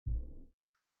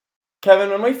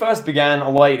Kevin, when we first began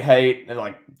Elite Heat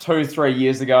like 2, 3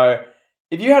 years ago,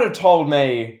 if you had have told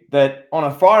me that on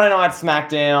a Friday night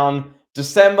SmackDown,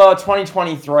 December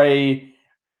 2023,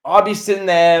 I'd be sitting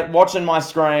there watching my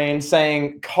screen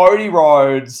saying Cody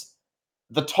Rhodes,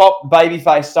 the top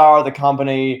babyface star of the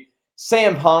company,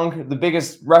 CM Punk, the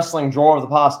biggest wrestling draw of the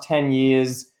past 10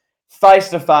 years, face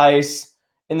to face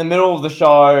in the middle of the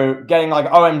show, getting like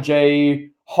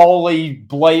OMG, holy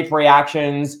bleep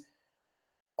reactions.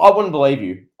 I wouldn't believe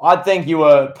you. I'd think you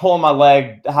were pulling my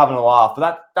leg, having a laugh.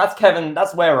 But that's Kevin.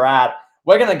 That's where we're at.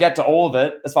 We're going to get to all of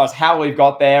it as far as how we've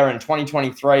got there in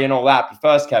 2023 and all that. But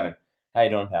first, Kevin, how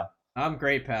you doing, pal? I'm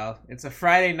great, pal. It's a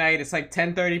Friday night. It's like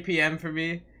 10:30 p.m. for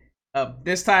me.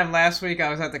 This time last week I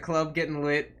was at the club getting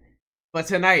lit, but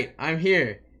tonight I'm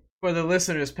here for the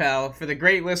listeners, pal. For the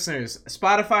great listeners.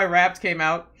 Spotify Wrapped came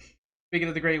out. Speaking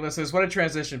of the great listeners, what a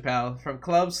transition, pal. From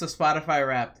clubs to Spotify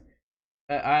Wrapped.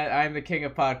 I'm the king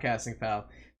of podcasting, pal.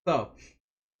 So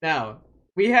now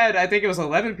we had, I think it was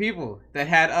 11 people that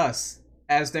had us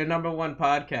as their number one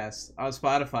podcast on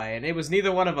Spotify, and it was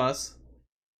neither one of us.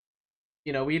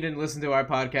 We didn't listen to our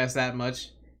podcast that much,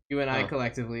 you and I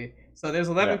collectively. So there's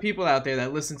 11 people out there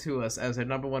that listen to us as their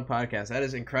number one podcast. That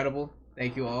is incredible.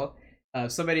 Thank you all.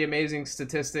 So many amazing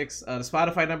statistics. The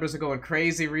Spotify numbers are going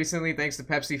crazy recently, thanks to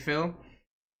Pepsi Phil.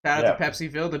 Shout out to Pepsi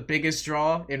Phil, the biggest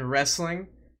draw in wrestling.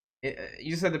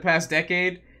 You said the past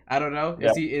decade. I don't know.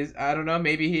 I don't know.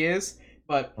 Maybe he is.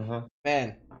 But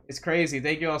man, it's crazy.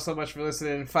 Thank you all so much for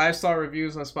listening. 5-star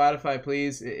reviews on Spotify,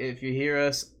 please. If you hear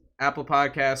us, Apple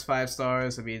Podcasts, 5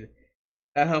 stars. I mean,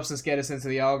 that helps us get us into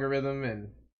the algorithm, and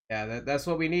yeah, that's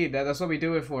what we need. That's what we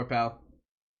do it for, pal.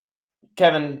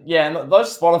 Kevin, yeah, and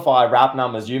those Spotify rap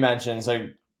numbers you mentioned. So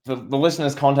for the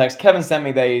listeners' context, Kevin sent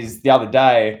me these the other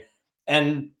day,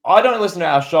 and I don't listen to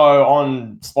our show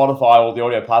on Spotify or the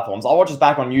audio platforms. I'll watch us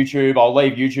back on YouTube. I'll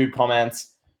leave YouTube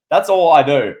comments. That's all I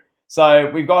do. So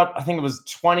we've got, I think it was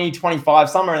 20, 25,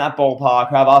 somewhere in that ballpark,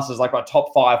 who have us as like our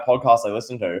top 5 podcasts they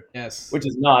listen to. Yes. Which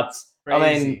is nuts. Crazy.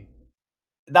 I mean,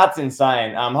 that's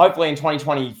insane. Hopefully in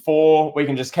 2024, we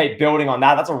can just keep building on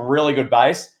that. That's a really good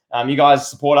base. You guys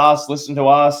support us, listen to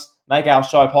us, make our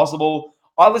show possible.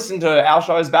 I listen to our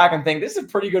shows back and think this is a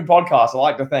pretty good podcast. I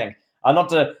like to think. Not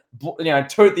to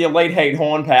toot the Elite Heat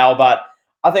horn, pal, but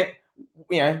I think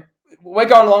we're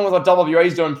going along with what WWE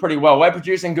is doing pretty well. We're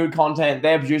producing good content.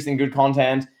 They're producing good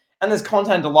content, and there's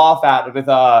content to laugh at with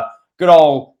good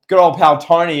old pal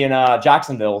Tony in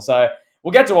Jacksonville. So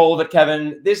we'll get to all of it,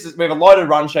 Kevin. We have a loaded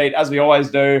run sheet, as we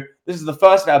always do. This is the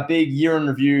first of our big year in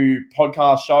review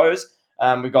podcast shows.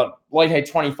 We've got Elite Heat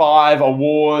 25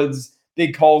 awards,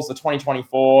 big calls for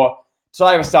 2024.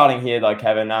 Today we're starting here, though,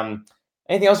 Kevin.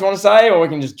 Anything else you want to say, or we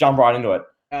can just jump right into it?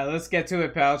 Let's get to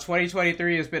it, pal.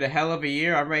 2023 has been a hell of a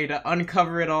year. I'm ready to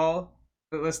uncover it all.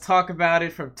 But let's talk about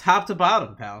it from top to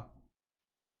bottom, pal.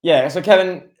 Yeah, so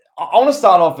Kevin, I want to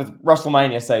start off with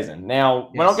WrestleMania season. Now,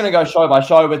 We're not going to go show by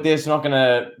show with this. We're not going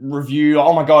to review,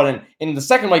 oh my God, and in the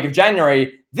second week of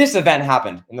January, this event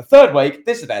happened. In the third week,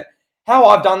 this event. How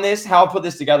I've done this, how I put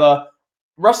this together,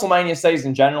 WrestleMania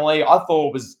season generally, I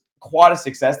thought was quite a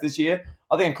success this year.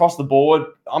 I think across the board,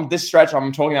 this stretch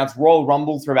I'm talking about, it's Royal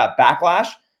Rumble through about Backlash.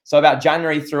 So about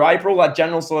January through April, that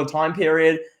general sort of time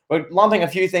period. We're lumping a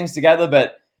few things together,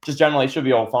 but just generally should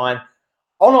be all fine.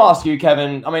 I want to ask you,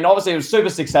 Kevin, I mean, obviously it was super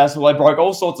successful. They broke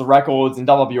all sorts of records in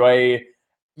WWE.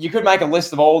 You could make a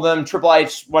list of all of them. Triple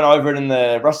H went over it in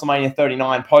the WrestleMania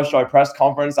 39 post-show press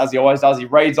conference, as he always does. He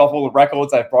reads off all the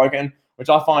records they've broken, which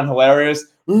I find hilarious.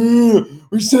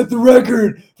 We set the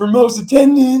record for most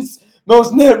attendance,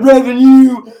 most net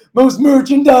revenue, most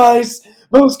merchandise,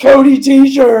 most Cody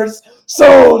t-shirts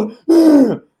sold.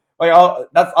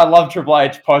 I love Triple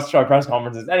H post-show press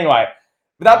conferences. Anyway,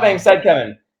 with that being said,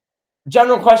 Kevin,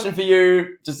 general question for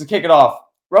you, just to kick it off.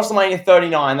 WrestleMania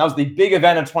 39, that was the big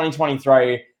event of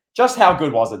 2023. Just how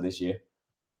good was it this year?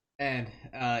 And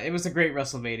it was a great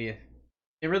WrestleMania.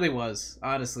 It really was,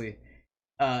 honestly.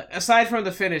 Aside from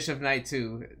the finish of night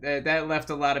 2, that left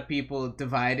a lot of people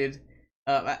divided.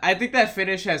 I think that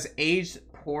finish has aged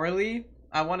poorly,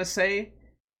 I want to say.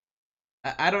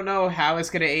 I don't know how it's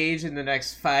going to age in the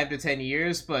next 5 to 10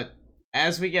 years, but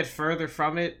as we get further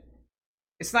from it,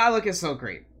 it's not looking so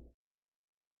great.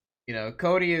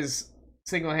 Cody is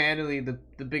single-handedly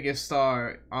the biggest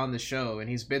star on the show, and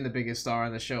he's been the biggest star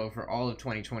on the show for all of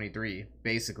 2023,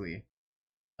 basically.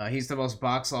 He's the most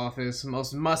box office,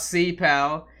 most must-see,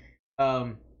 pal.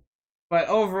 But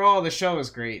overall, the show is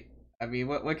great. I mean,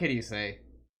 what can you say?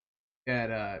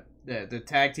 Got the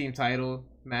tag team title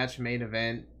match main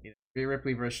event, Rhea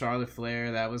Ripley versus Charlotte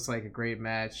Flair. That was like a great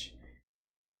match.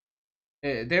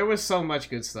 There was so much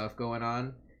good stuff going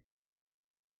on.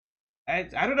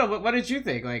 I don't know. What did you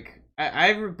think? Like,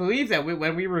 I believe that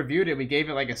when we reviewed it, we gave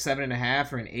it like a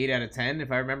 7.5 or an 8 out of 10,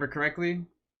 if I remember correctly.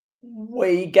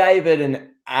 We gave it an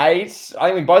 8. I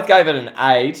think we both gave it an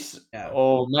 8, Yeah.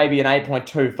 or maybe an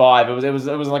 8.25. It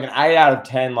was like an 8 out of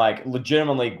 10, like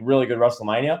legitimately really good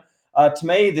WrestleMania. To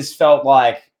me, this felt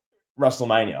like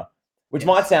WrestleMania, which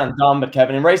might sound dumb, but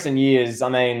Kevin, in recent years, I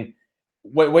mean,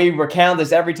 we recount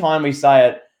this every time we say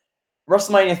it.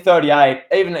 WrestleMania 38,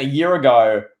 even a year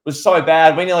ago, was so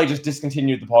bad we nearly just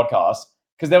discontinued the podcast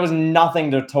because there was nothing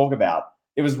to talk about.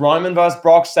 It was Roman versus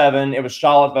Brock 7. It was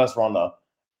Charlotte versus Ronda.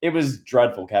 It was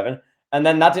dreadful, Kevin. And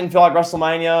then that didn't feel like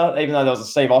WrestleMania, even though there was a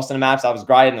Steve Austin match that was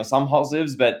great and there were some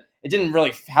positives, but it didn't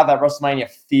really have that WrestleMania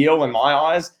feel in my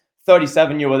eyes.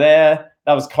 37, you were there.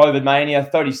 That was COVID Mania.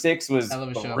 36 was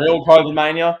the real COVID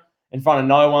Mania in front of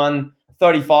no one.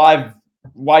 35,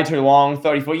 way too long.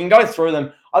 34, you can go through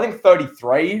them. I think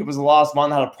 33 was the last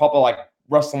one that had a proper like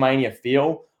WrestleMania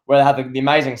feel, where they had the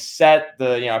amazing set,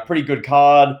 the pretty good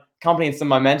card, accompanying some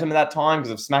momentum at that time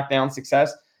because of SmackDown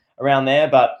success around there.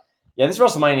 But yeah, this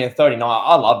WrestleMania 39,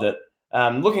 I loved it.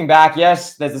 Looking back,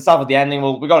 yes, there's the stuff at the ending.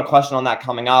 We got a question on that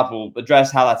coming up. We'll address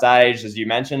how that's aged, as you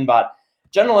mentioned. But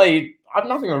generally, I have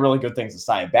nothing but really good things to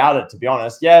say about it, to be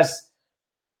honest. Yes.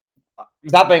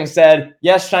 That being said,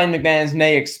 yes, Shane McMahon's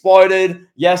knee exploded.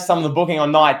 Yes, some of the booking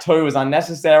on night 2 was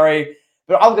unnecessary.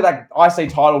 But I look at that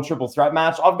IC title triple threat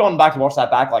match. I've gone back to watch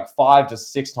that back like 5 to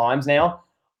 6 times now.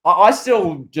 I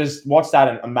still just watch that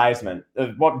in amazement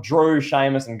of what Drew,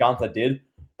 Sheamus, and Gunther did.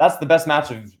 That's the best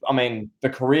match of, the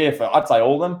career for, I'd say,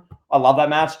 all of them. I love that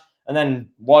match. And then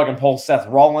Logan Paul, Seth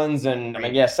Rollins, and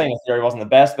Cena Theory wasn't the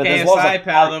best. But there's lots of,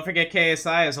 pal. Don't forget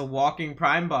KSI is a walking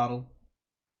prime bottle.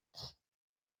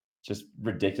 Just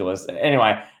ridiculous.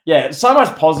 Anyway, yeah, so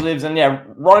much positives. And yeah,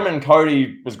 Roman and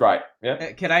Cody was great.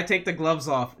 Yeah. Can I take the gloves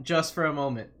off just for a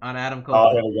moment on Adam Cole?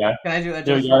 Oh, here we go. Can I do that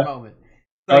just for a moment?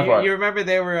 So you remember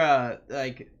there were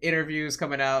like interviews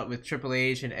coming out with Triple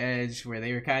H and Edge where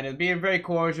they were kind of being very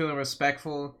cordial and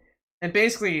respectful. And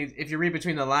basically, if you read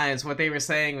between the lines, what they were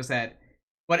saying was that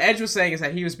what Edge was saying is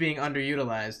that he was being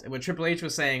underutilized. And what Triple H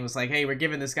was saying was like, hey, we're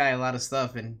giving this guy a lot of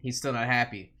stuff and he's still not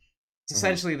happy. It's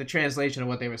essentially the translation of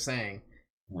what they were saying.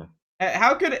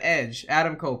 How could Edge,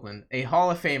 Adam Copeland, a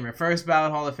Hall of Famer, first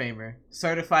ballot Hall of Famer,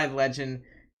 certified legend,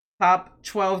 top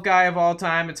 12 guy of all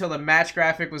time until the match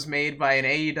graphic was made by an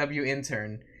AEW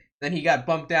intern, then he got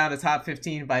bumped down to top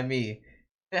 15 by me.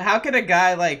 How could a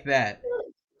guy like that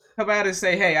come out and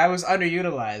say, hey, I was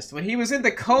underutilized when he was in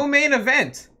the co-main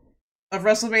event of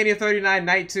WrestleMania 39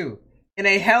 Night 2 in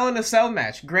a Hell in a Cell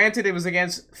match? Granted, it was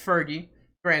against Fergie.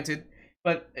 Granted.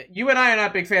 But you and I are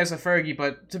not big fans of Fergie,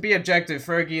 but to be objective,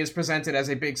 Fergie is presented as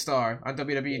a big star on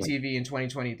WWE TV in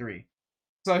 2023.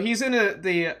 So he's in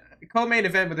the co-main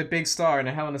event with a big star in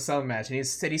a Hell in a Cell match, and he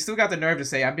said he still got the nerve to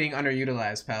say, I'm being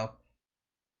underutilized, pal.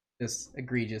 Just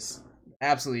egregious.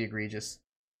 Absolutely egregious.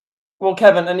 Well,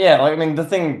 Kevin, and yeah, the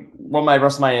thing what made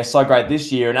WrestleMania so great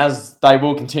this year, and as they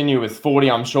will continue with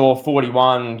 40, I'm sure,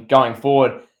 41 going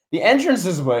forward, the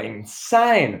entrances were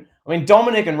insane.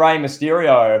 Dominic and Rey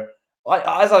Mysterio,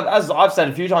 as I've said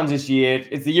a few times this year,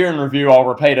 it's the year in review. I'll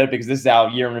repeat it because this is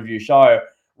our year in review show.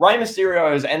 Rey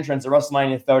Mysterio's entrance at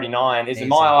WrestleMania 39 is, in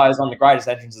my eyes, one of the greatest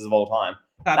entrances of all time.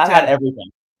 That had everything.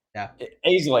 Yeah.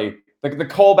 Easily. The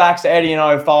callbacks to Eddie in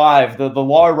 05, the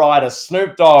low rider,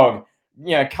 Snoop Dogg,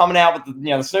 coming out with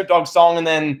the Snoop Dogg song, and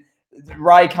then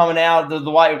Ray coming out the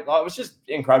way. It was just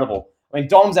incredible.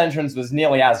 Dom's entrance was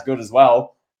nearly as good as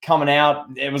well. Coming out,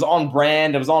 it was on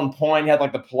brand. It was on point. He had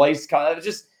the police car. It was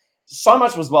just so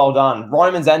much was well done.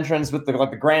 Roman's entrance with the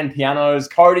grand pianos.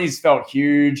 Cody's felt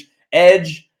huge.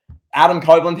 Edge, Adam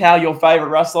Copeland, pal, your favorite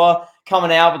wrestler,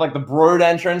 coming out with the Brood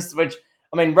entrance, which,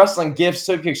 Wrestling Gifts,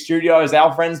 Superkick Studios,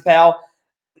 our friends, pal,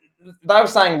 they were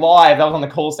saying live that was one of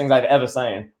the coolest things they've ever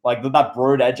seen. That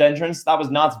Brood Edge entrance, that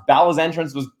was nuts. Balor's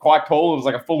entrance was quite cool. It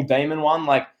was a full demon one.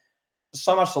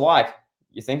 So much to like.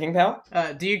 You thinking, pal?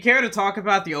 Do you care to talk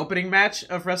about the opening match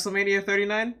of WrestleMania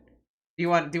 39? Do you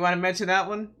want to mention that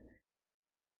one?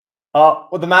 Well,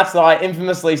 the match that I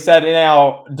infamously said in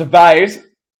our debate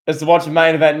is to watch the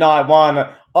main event night 1.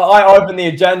 I opened the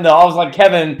agenda. I was like,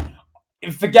 Kevin,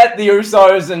 forget the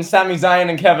Usos and Sami Zayn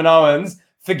and Kevin Owens.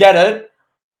 Forget it.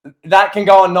 That can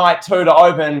go on night 2 to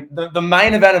open. The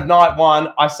main event of night 1,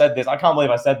 I said this. I can't believe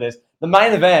I said this. The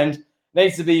main event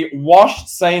needs to be washed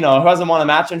Cena, who hasn't won a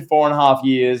match in 4.5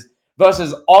 years,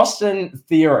 versus Austin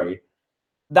Theory.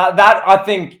 That I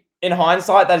think, in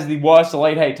hindsight, that is the worst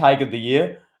Elite Heat take of the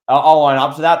year. I'll own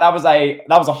up to that. That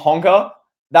was a honker.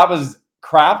 That was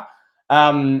crap.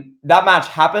 That match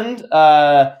happened.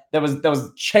 There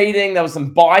was cheating. There was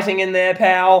some biting in there,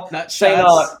 pal.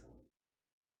 Cena,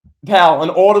 Pal, an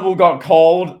audible got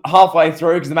called halfway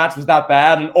through because the match was that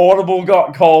bad. An audible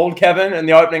got called, Kevin, in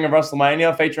the opening of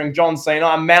WrestleMania featuring John Cena,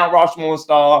 a Mount Rushmore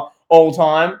star all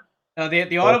time.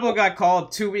 The audible got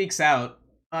called 2 weeks out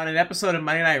on an episode of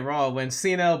Monday Night Raw when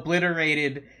Cena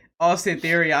obliterated Austin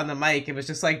Theory on the mic. It was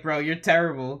just like, bro, you're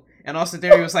terrible. And Austin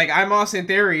Theory was like, I'm Austin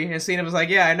Theory. And Cena was like,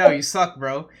 yeah, I know, you suck,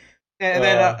 bro. And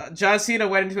then John Cena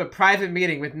went into a private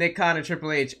meeting with Nick Khan and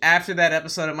Triple H after that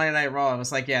episode of Monday Night Raw and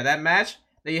was like, yeah, that match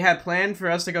that you had planned for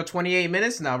us to go 28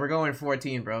 minutes? No, we're going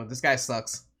 14, bro. This guy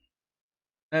sucks.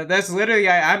 That's literally,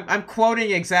 I'm quoting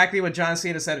exactly what John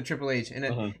Cena said to Triple H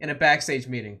in a backstage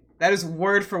meeting. That is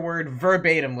word for word,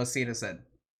 verbatim what Cena said.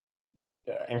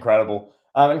 Yeah, incredible.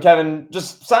 And Kevin,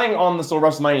 just saying on the sort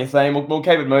of WrestleMania theme, we'll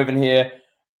keep it moving here.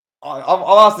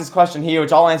 I'll ask this question here,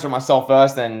 which I'll answer myself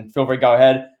first, and feel free to go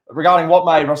ahead. Regarding what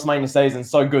made WrestleMania season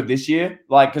so good this year,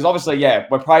 because obviously, yeah,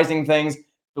 we're praising things,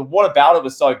 but what about it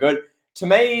was so good? To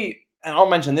me, and I'll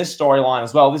mention this storyline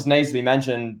as well, this needs to be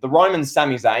mentioned, the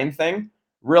Roman-Sami Zayn thing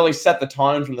really set the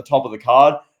tone from the top of the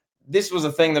card. This was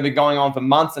a thing that had been going on for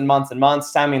months and months and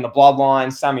months. Sami and the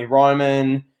Bloodline, Sami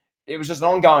Roman. It was just an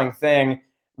ongoing thing.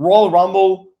 Royal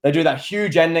Rumble, they do that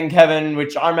huge ending, Kevin,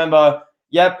 which I remember,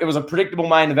 yep, it was a predictable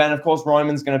main event. Of course,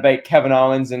 Roman's going to beat Kevin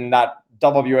Owens in that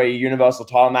WWE Universal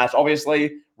title match.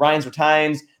 Obviously, Reigns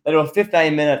retains. They do a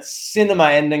 15-minute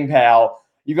cinema ending, pal.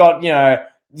 You got,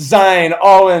 Zayn,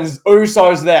 Owens,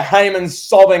 Usos there, Heyman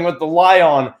sobbing with the lay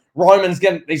on. Roman's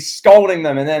he's scolding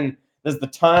them, and then there's the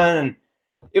turn, and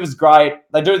it was great.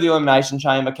 They do the Elimination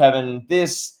Chamber, Kevin.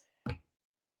 This,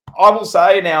 I will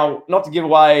say now, not to give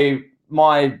away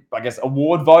my,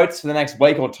 award votes for the next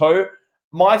week or two,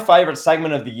 my favorite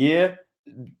segment of the year,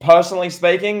 personally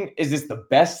speaking, is this the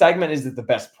best segment? Is it the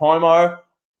best promo?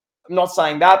 I'm not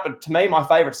saying that, but to me, my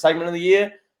favorite segment of the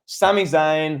year, Sami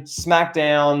Zayn,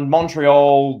 SmackDown,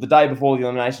 Montreal, the day before the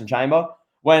Elimination Chamber.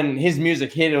 When his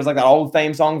music hit, it was like that old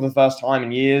theme song for the first time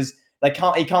in years.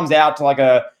 He comes out to like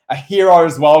a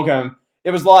hero's welcome.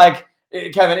 It was like,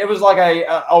 Kevin, it was like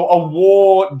a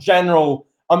war general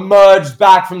emerged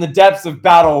back from the depths of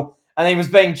battle, and he was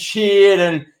being cheered,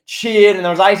 and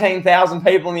there was 18,000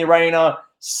 people in the arena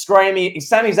screaming.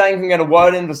 Sami Zayn can get a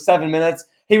word in for 7 minutes.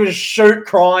 He was shoot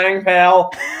crying, pal.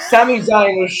 Sami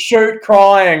Zayn was shoot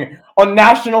crying on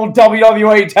national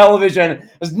WWE television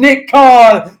as Nick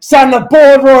Khan sat in the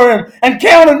boardroom and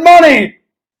counted money.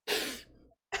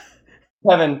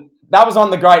 Kevin, that was on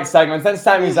the great segments. Then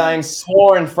Sami Zayn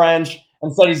swore in French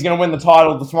and said he's going to win the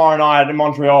title tomorrow night in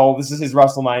Montreal. This is his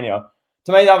WrestleMania.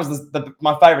 To me, that was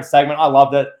my favorite segment. I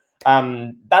loved it.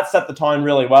 That set the tone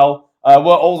really well.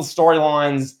 Were all the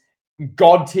storylines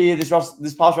god tier this past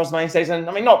WrestleMania season?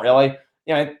 I mean, not really.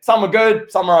 Some were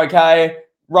good, some were okay.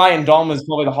 Ray and Dom was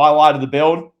probably the highlight of the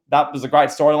build. That was a great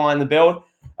storyline in the build.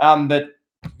 But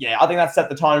yeah, I think that set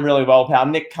the tone really well, pal.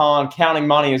 Nick Khan counting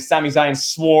money as Sami Zayn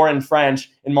swore in French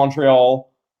in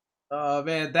Montreal. Oh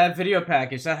man, that video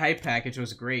package, that hype package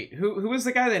was great. Who was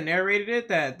the guy that narrated it?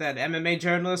 That MMA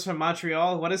journalist from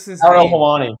Montreal? What is his Ariel name?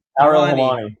 Helwani. Ariel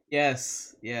Helwani.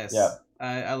 Yes. Yeah.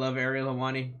 I love Ariel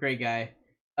Helwani. Great guy.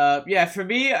 Yeah, for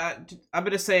me, I'm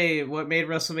gonna say what made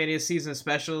WrestleMania season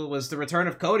special was the return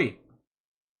of Cody.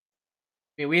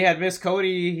 I mean, we had missed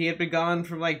Cody. He had been gone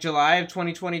from like July of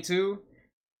 2022.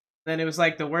 Then it was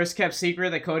like the worst kept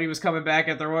secret that Cody was coming back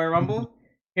at the Royal Rumble.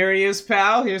 Here he is,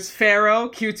 pal. Here's Pharaoh,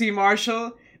 QT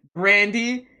Marshall,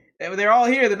 Brandy. They're all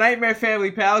here. The Nightmare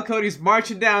Family, pal. Cody's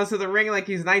marching down to the ring like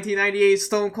he's 1998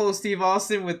 Stone Cold Steve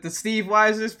Austin with the Steve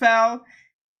Weisers, pal.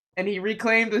 And he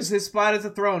reclaimed his spot at the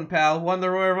throne, pal. Won the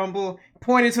Royal Rumble,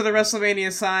 pointed to the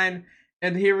WrestleMania sign,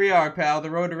 and here we are, pal. The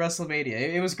road to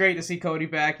WrestleMania. It was great to see Cody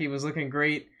back. He was looking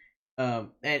great.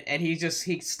 And he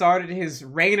started his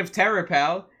reign of terror,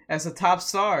 pal, as a top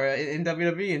star in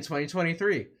WWE in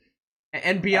 2023.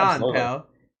 And beyond, absolutely, pal.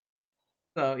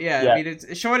 So, yeah, I mean,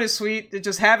 it's short and sweet.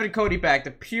 Just having Cody back,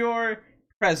 the pure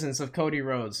presence of Cody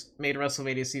Rhodes made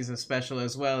WrestleMania season special,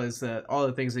 as well as all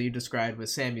the things that you described with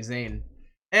Sami Zayn.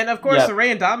 And, of course, the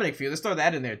Rey and Dominic feud. Let's throw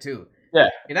that in there, too. Yeah.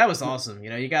 I mean, that was awesome.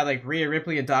 You got, like, Rhea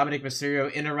Ripley and Dominic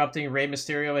Mysterio interrupting Rey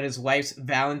Mysterio at his wife's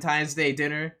Valentine's Day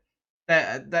dinner.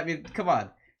 I mean, come on.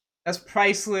 That's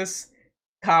priceless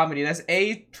comedy. That's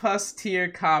A+ tier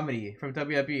comedy from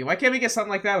WWE. Why can't we get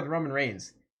something like that with Roman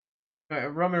Reigns?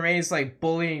 Roman Reigns, like,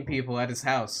 bullying people at his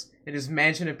house, in his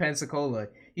mansion in Pensacola.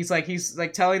 He's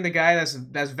like telling the guy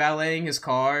that's valeting his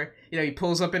car, he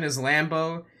pulls up in his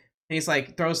Lambo, and he's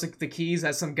like, throws the keys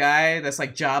at some guy that's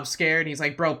like job scared, and he's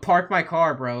like, bro, park my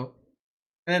car, bro.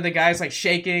 And then the guy's like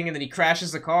shaking, and then he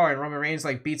crashes the car, and Roman Reigns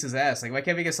like beats his ass. Like, why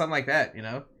can't we get something like that,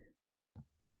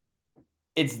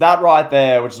 it's that right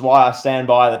there, which is why I stand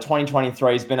by the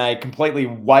 2023 has been a completely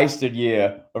wasted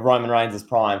year of Roman Reigns'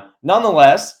 prime.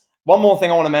 Nonetheless, one more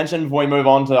thing I want to mention before we move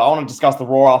on to, I want to discuss the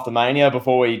Raw after Mania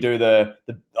before we do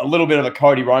a little bit of a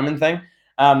Cody Roman thing.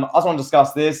 I just want to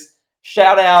discuss this.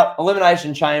 Shout out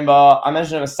Elimination Chamber. I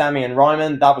mentioned it with Sammy and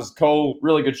Roman. That was cool.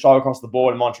 Really good show across the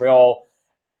board in Montreal.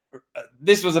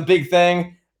 This was a big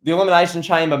thing. The Elimination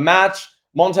Chamber match.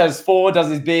 Montez Ford does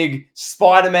his big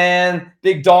Spider-Man,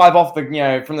 big dive off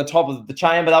from the top of the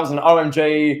chamber. That was an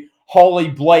OMG, holy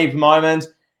bleep moment.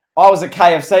 I was at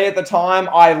KFC at the time.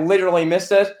 I literally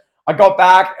missed it. I got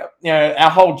back, our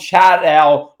whole chat,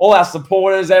 all our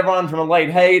supporters, everyone from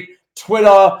Elite Heat, Twitter,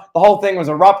 the whole thing was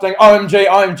erupting. OMG,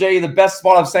 OMG, the best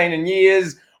spot I've seen in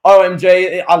years.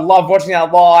 OMG, I love watching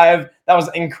that live. That was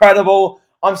incredible.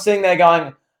 I'm sitting there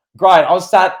going, great. I was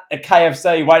sat at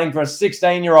KFC waiting for a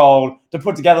 16-year-old to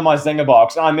put together my Zinger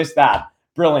box, and I missed that.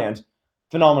 Brilliant.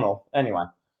 Phenomenal. Anyway.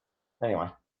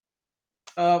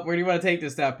 Where do you want to take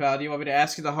this now, pal? Do you want me to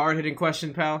ask you the hard-hitting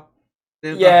question, pal?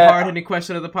 The hard-hitting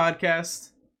question of the podcast?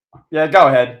 Yeah, go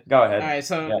ahead. All right,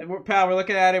 so, pal, we're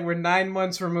looking at it. We're 9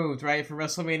 months removed, right, from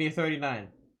WrestleMania 39.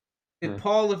 Did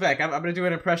Paul Levesque, I'm going to do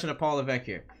an impression of Paul Levesque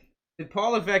here. Did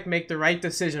Paul Levesque make the right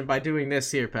decision by doing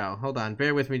this here, pal? Hold on.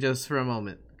 Bear with me just for a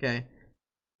moment, okay?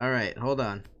 All right, hold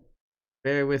on.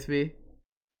 Bear with me.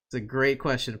 It's a great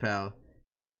question, pal.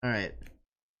 All right.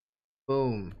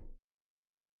 Boom.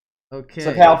 Okay.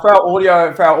 So, pal, for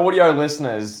our audio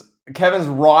listeners, Kevin's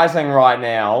writing right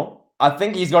now. I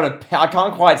think he's got I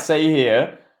can't quite see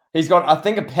here. He's got, I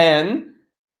think, a pen.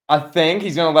 I think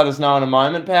he's going to let us know in a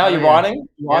moment, pal. You writing?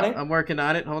 Yep, I'm working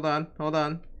on it. Hold on.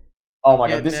 Oh my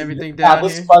god,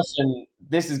 this question.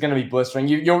 This is going to be blistering.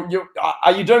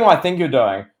 Are you doing what I think you're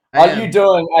doing? Are you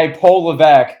doing a Paul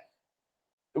Levesque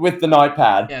with the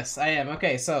notepad? Yes, I am.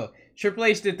 Okay, so Triple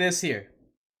H did this here.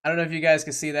 I don't know if you guys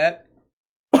can see that.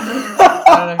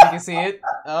 I don't know if you can see it.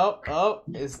 Oh,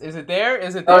 is it there?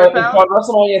 Is it there, pal?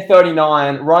 WrestleMania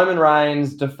 39, Roman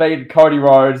Reigns defeated Cody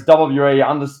Rhodes, WWE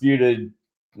Undisputed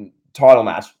title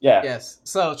match. Yeah. Yes.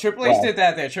 So Triple H did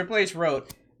that there. Triple H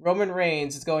wrote, Roman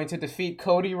Reigns is going to defeat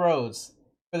Cody Rhodes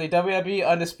for the WWE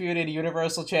Undisputed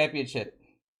Universal Championship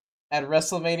at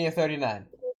WrestleMania 39.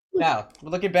 Now,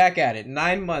 looking back at it,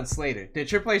 9 months later, did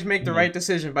Triple H make the right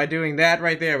decision by doing that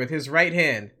right there with his right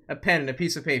hand, a pen and a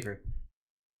piece of paper?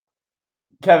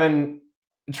 Kevin,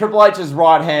 Triple H's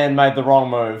right hand made the wrong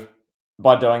move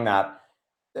by doing that.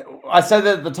 I said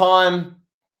it at the time.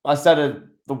 I said it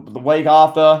the week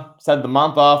after. Said it the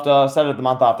month after. Said it the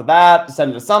month after that. Said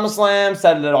it at SummerSlam.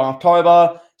 Said it in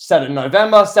October. Said it in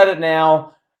November. Said it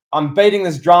now. I'm beating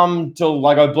this drum till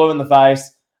I go blue in the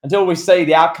face until we see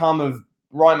the outcome of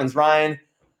Roman's reign.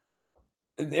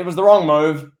 It was the wrong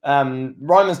move.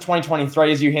 Roman's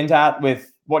 2023, as you hint at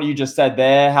with what you just said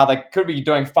there, how they could be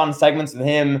doing fun segments with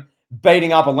him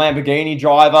beating up a Lamborghini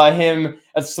driver, him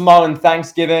at Samoan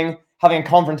Thanksgiving, having a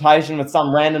confrontation with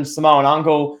some random Samoan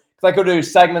uncle. They could do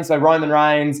segments where Roman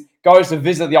Reigns goes to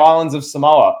visit the islands of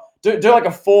Samoa. Do like a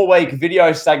 4-week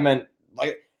video segment.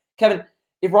 Like, Kevin,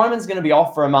 if Roman's going to be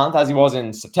off for a month, as he was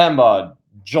in September,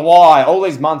 July, all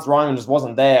these months Roman just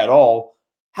wasn't there at all,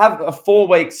 have a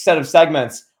 4-week set of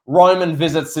segments. Roman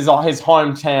visits his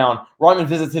hometown. Roman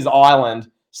visits his island,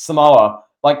 Samoa.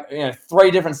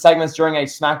 3 different segments during each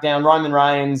SmackDown. Roman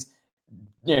Reigns,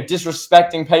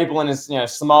 disrespecting people in his,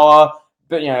 Samoa,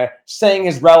 but, seeing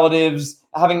his relatives,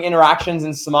 having interactions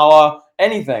in Samoa,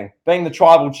 anything. Being the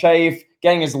tribal chief,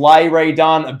 getting his lay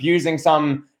redone, abusing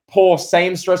some poor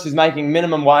seamstress who's making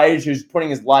minimum wage, who's putting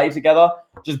his lay together,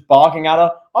 just barking at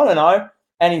her. I don't know.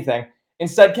 Anything.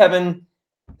 Instead, Kevin,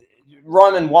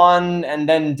 Roman won and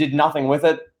then did nothing with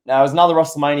it. It was another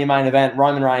WrestleMania main event.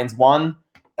 Roman Reigns won.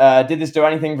 Did this do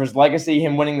anything for his legacy,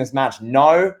 him winning this match?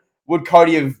 No. Would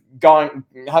Cody have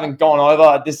having gone over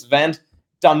at this event,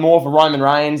 done more for Roman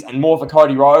Reigns and more for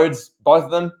Cody Rhodes, both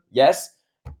of them? Yes.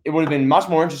 It would have been much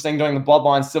more interesting during the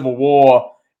Bloodline Civil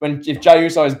War if Jey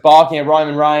Uso is barking at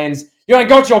Roman Reigns, you ain't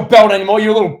got your belt anymore,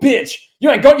 you little bitch.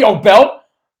 You ain't got your belt.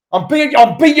 I'll beat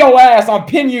your ass. I'll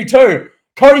pin you too.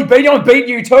 Cody beat you, I'll beat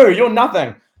you too. You're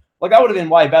nothing. That would have been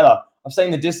way better. I've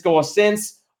seen the discourse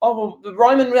since. Oh, well,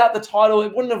 Roman without the title,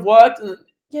 it wouldn't have worked.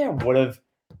 Yeah, it would have.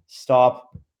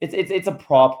 Stop. It's a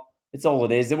prop. It's all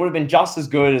it is. It would have been just as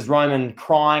good as Roman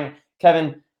crying.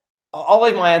 Kevin, I'll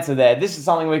leave my answer there. This is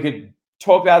something we could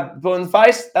talk about blue in the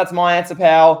face. That's my answer,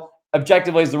 pal.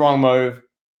 Objectively, is the wrong move.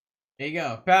 There you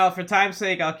go, pal. For time's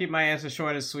sake, I'll keep my answer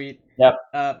short and sweet. Yep.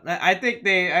 I think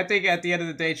at the end of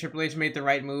the day, Triple H made the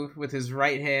right move with his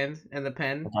right hand and the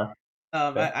pen.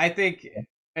 Okay. I think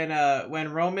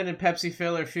when Roman and Pepsi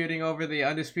Phil are feuding over the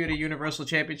undisputed Universal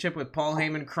Championship with Paul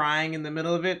Heyman crying in the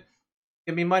middle of it,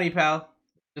 give me money, pal.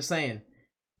 Just saying.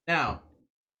 Now,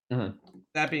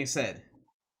 that being said,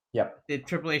 Yep. did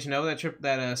Triple H know that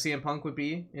CM Punk would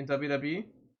be in WWE?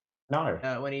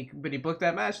 No. When he booked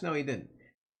that match? No, he didn't.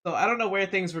 So I don't know where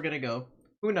things were gonna go.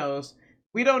 Who knows?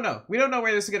 We don't know. We don't know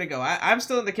where this is gonna go. I'm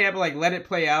still in the camp of like let it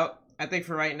play out. I think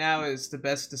for right now is the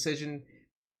best decision.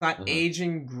 It's not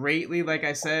aging greatly, like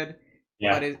I said,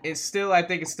 but it's still. I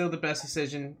think it's still the best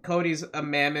decision. Cody's a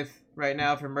mammoth right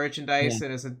now for merchandise,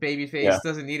 and as a babyface,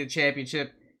 doesn't need a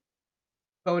championship.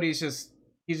 Cody's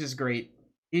he's just great.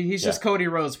 He's just Cody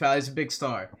Rhodes, pal. He's a big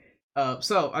star.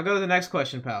 So I'll go to the next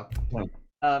question, pal.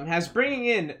 Has bringing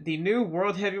in the new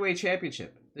World Heavyweight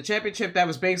Championship, the championship that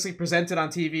was basically presented on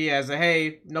TV as a,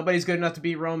 hey, nobody's good enough to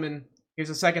beat Roman. Here's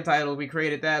a second title. We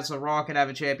created that so Raw can have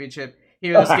a championship.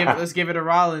 Here, let's give it to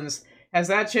Rollins. Has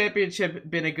that championship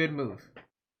been a good move?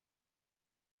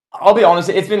 I'll be honest,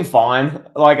 it's been fine.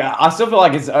 Like, I still feel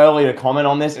like it's early to comment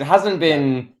on this. It hasn't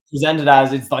been presented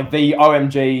as it's like the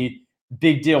OMG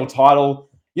big deal title.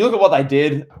 You look at what they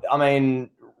did. I mean,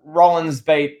 Rollins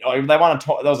beat. They won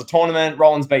there was a tournament.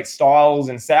 Rollins beat Styles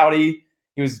in Saudi.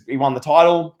 He won the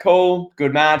title. Cool,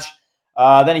 good match.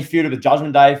 Then he feuded with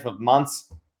Judgment Day for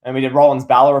months, and we did Rollins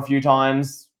Balor a few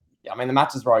times. I mean, the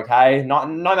matches were okay. No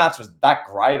match was that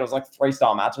great. It was like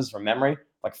 3-star matches from memory.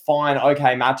 Like fine,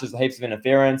 okay matches, heaps of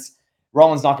interference.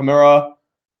 Rollins Nakamura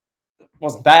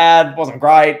wasn't bad, wasn't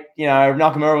great. You know,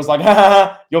 Nakamura was like,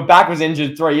 your back was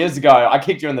injured 3 years ago. I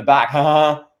kicked you in the back.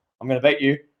 I'm going to beat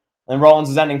you. And Rollins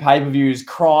was ending pay-per-views,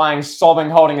 crying, sobbing,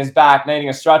 holding his back, needing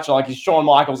a stretcher like he's Shawn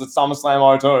Michaels at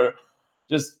SummerSlam 02.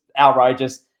 Just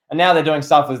outrageous. And now they're doing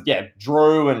stuff with,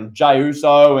 Drew and Jey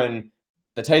Uso, and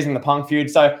they're teasing the Punk feud.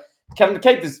 So, Kevin, to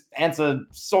keep this answer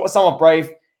somewhat brief,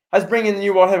 has bringing the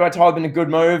new World Heavyweight title been a good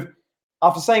move?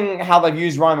 After seeing how they've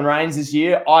used Roman Reigns this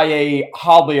year, i.e.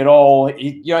 hardly at all,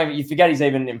 you forget he's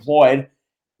even employed.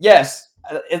 Yes,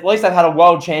 at least they've had a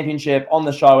world championship on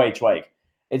the show each week.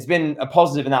 It's been a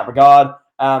positive in that regard.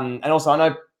 And also, I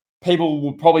know people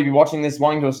will probably be watching this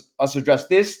wanting us to address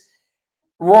this.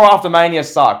 Raw after Mania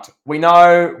sucked. We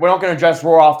know we're not going to address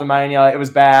Raw after Mania. It was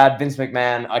bad. Vince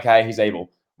McMahon, okay, he's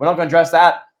evil. We're not going to address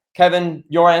that. Kevin,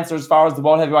 your answer as far as the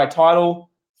World Heavyweight title,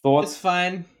 thoughts? It's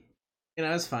fine.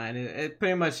 It's fine. It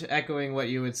pretty much echoing what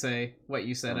you said.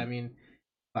 I mean,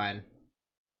 fine.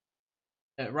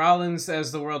 Rollins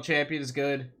as the world champion is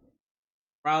good.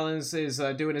 Rollins is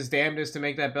doing his damnedest to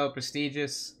make that belt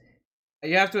prestigious.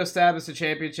 You have to establish a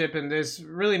championship, and there's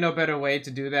really no better way to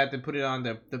do that than put it on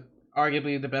the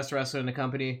arguably the best wrestler in the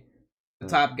company, the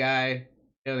top guy,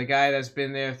 the guy that's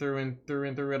been there through and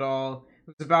through it all.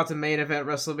 Who's about to main event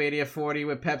WrestleMania 40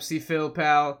 with Pepsi Phil,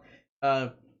 pal.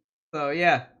 So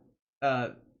yeah.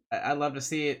 I'd love to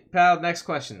see it, pal. Next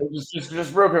question.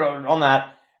 Just real quick on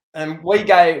that, and we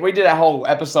did a whole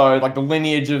episode like the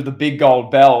lineage of the big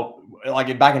gold belt,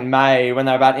 like back in May when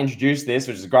they were about to introduce this,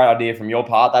 which is a great idea from your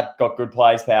part. That got good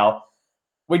plays, pal.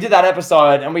 We did that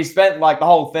episode, and we spent like the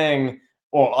whole thing,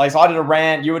 or at least I did a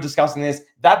rant. You were discussing this.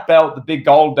 That belt, the big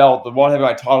gold belt, the World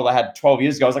Heavyweight title they had 12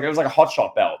 years ago, it was like a hot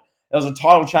shot belt. There was a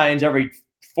title change every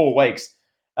 4 weeks,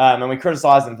 and we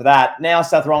criticized them for that. Now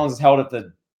Seth Rollins has held it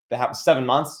for perhaps 7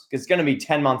 months. It's going to be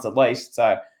 10 months at least.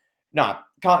 So, no,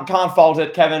 can't fault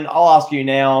it. Kevin, I'll ask you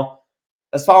now.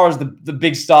 As far as the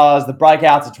big stars, the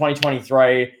breakouts of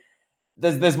 2023,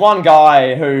 there's one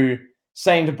guy who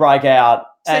seemed to break out.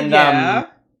 And yeah.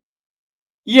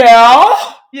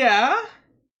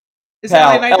 Is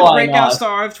LA Knight the breakout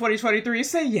star of 2023?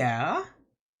 Say yeah.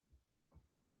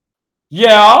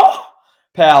 Yeah,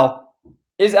 pal.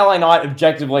 Is LA Knight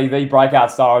objectively the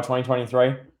breakout star of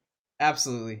 2023?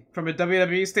 Absolutely. From a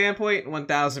WWE standpoint,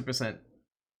 1000%.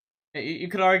 You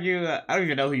could argue, I don't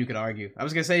even know who you could argue. I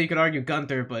was going to say you could argue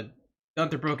Gunther, but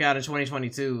Gunther broke out in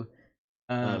 2022.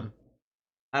 I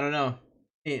don't know.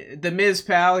 The Miz,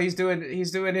 pal, he's doing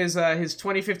his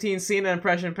 2015 Cena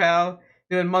impression, pal.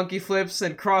 Doing monkey flips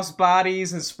and cross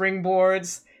bodies and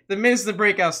springboards. The Miz, the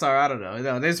breakout star, I don't know.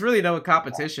 No, there's really no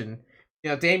competition.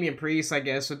 Damian Priest, I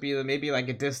guess, would be maybe like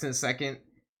a distant second.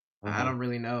 I don't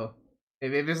really know.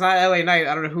 If it's not LA Knight,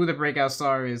 I don't know who the breakout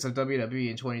star is of WWE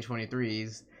in 2023.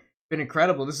 He's been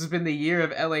incredible. This has been the year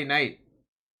of LA Knight.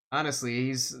 Honestly,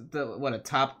 he's a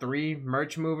top 3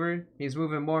 merch mover. He's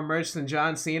moving more merch than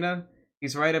John Cena.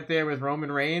 He's right up there with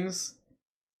Roman Reigns.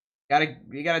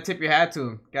 You gotta tip your hat to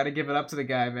him. Gotta give it up to the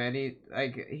guy, man.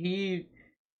 He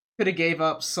could have gave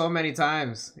up so many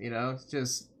times.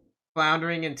 Just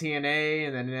floundering in TNA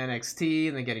and then in NXT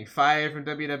and then getting fired from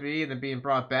WWE and then being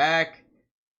brought back.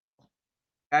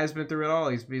 Guy's been through it all.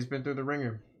 He's been through the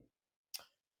ringer.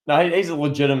 No, he's a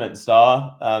legitimate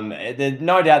star. There's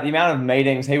no doubt the amount of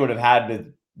meetings he would have had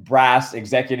with brass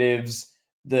executives,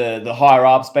 the higher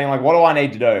ups, being like, "What do I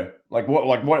need to do? What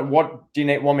do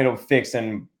you want me to fix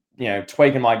and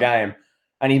tweak in my game?"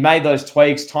 And he made those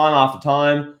tweaks time after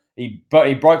time. He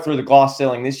broke through the glass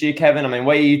ceiling this year, Kevin. I mean,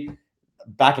 we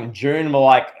back in June were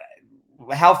like,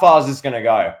 "How far is this going to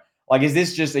go? Like, is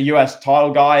this just a US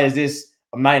title guy? Is this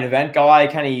a main event guy?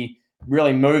 Can he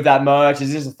really move that merch?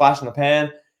 Is this a flash in the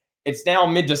pan?" It's now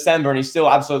mid-December and he's still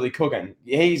absolutely cooking.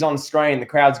 He's on screen. The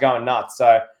crowd's going nuts.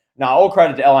 So, no, all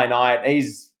credit to LA Knight.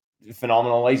 He's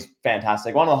phenomenal. He's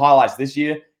fantastic. One of the highlights this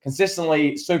year,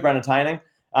 consistently super entertaining.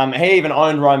 He even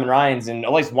owned Roman Reigns in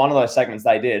at least one of those segments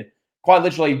they did. Quite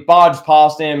literally barged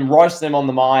past him, roasted him on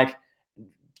the mic,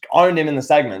 owned him in the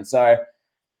segment. So,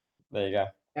 there you go.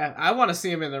 Yeah, I want to see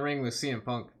him in the ring with CM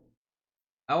Punk.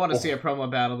 I want to see a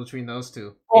promo battle between those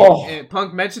two.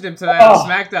 Punk mentioned him tonight on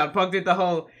SmackDown. Punk did the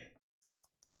whole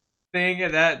thing,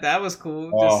 and that was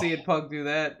cool. Just seeing Punk do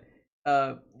that.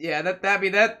 Yeah, that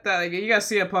you gotta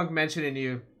see a Punk mentioning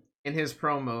you in his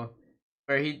promo,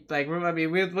 where he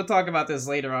we'll talk about this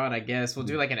later on. I guess we'll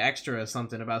do like an extra or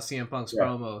something about CM Punk's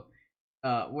promo,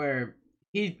 where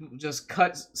he just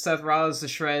cut Seth Rollins to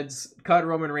shreds, cut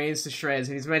Roman Reigns to shreds,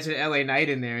 and he's mentioned LA Knight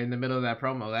in there in the middle of that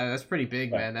promo. That's pretty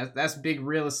big, man. That's big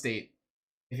real estate,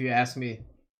 if you ask me.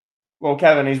 Well,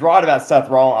 Kevin, he's right about Seth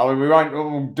Rollins.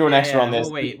 We'll do an extra on this.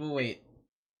 We'll wait.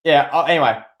 Yeah.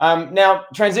 Anyway, now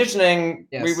transitioning,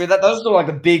 those are like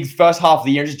the big first half of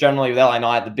the year, just generally with LA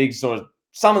Knight, the big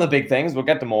some of the big things. We'll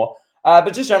get to more.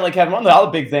 But just generally, Kevin, one of the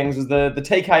other big things was the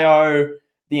TKO,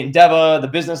 the Endeavor, the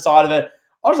business side of it.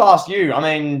 I'll just ask you. I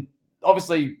mean,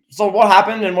 obviously, so what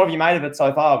happened and what have you made of it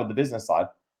so far with the business side?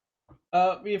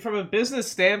 From a business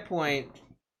standpoint,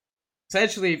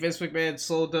 essentially, Vince McMahon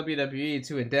sold WWE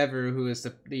to Endeavor, who is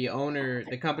the owner,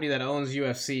 the company that owns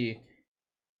UFC.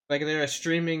 Like, they're a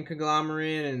streaming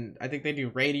conglomerate, and I think they do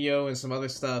radio and some other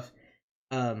stuff.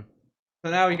 So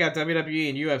now we got WWE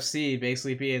and UFC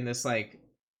basically being this like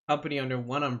company under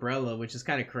one umbrella, which is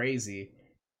kind of crazy.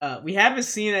 We haven't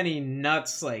seen any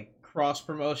nuts like cross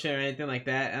promotion or anything like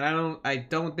that, and I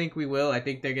don't think we will. I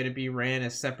think they're gonna be ran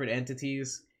as separate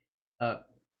entities.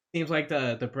 Seems like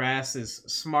the brass is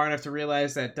smart enough to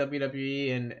realize that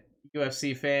WWE and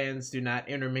UFC fans do not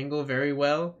intermingle very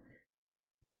well.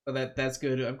 So that's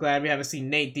good. I'm glad we haven't seen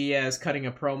Nate Diaz cutting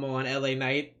a promo on LA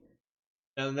Knight.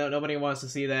 Nobody wants to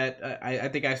see that. I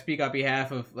think I speak on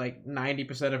behalf of like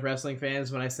 90% of wrestling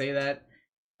fans when I say that.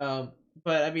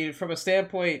 But I mean, from a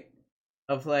standpoint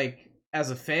of like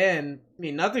as a fan, I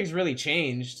mean, nothing's really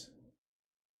changed.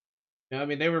 I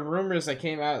mean, there were rumors that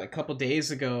came out a couple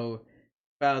days ago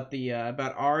about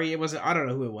about Ari. I don't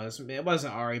know who it was. It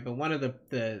wasn't Ari, but one of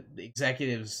the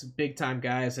executives, big time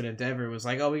guys at Endeavor, was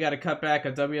like, "Oh, we got to cut back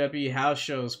on WWE house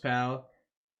shows, pal."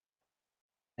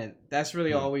 And that's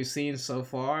really all we've seen so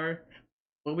far.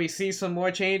 Will we see some more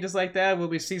changes like that? Will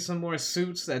we see some more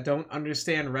suits that don't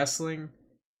understand wrestling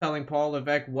telling Paul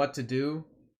Levesque what to do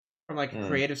from like a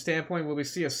creative standpoint? Will we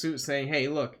see a suit saying, "Hey,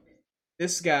 look,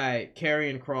 this guy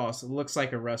Karrion Kross looks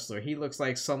like a wrestler. He looks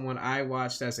like someone I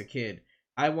watched as a kid.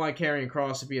 I want Karrion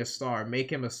Kross to be a star.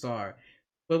 Make him a star."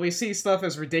 Will we see stuff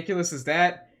as ridiculous as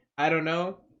that? I don't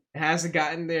know. It hasn't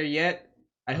gotten there yet.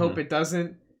 I hope it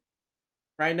doesn't.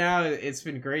 Right now, it's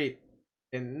been great,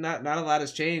 and not a lot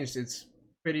has changed. It's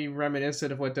pretty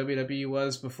reminiscent of what WWE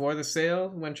was before the sale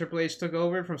when Triple H took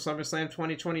over from SummerSlam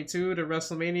 2022 to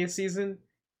WrestleMania season.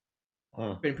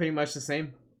 Been pretty much the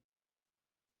same.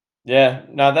 Yeah,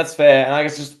 no, that's fair. And I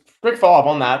guess just quick follow up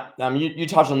on that. You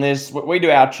touched on this. We do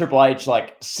our Triple H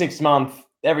like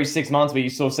every 6 months. We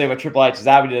sort of see what Triple H is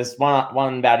at. We did this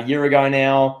one about a year ago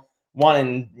now.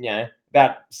 One in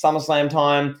about SummerSlam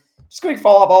time. Just quick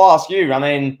follow up. I'll ask you. I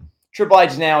mean, Triple H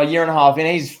is now a year and a half in.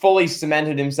 He's fully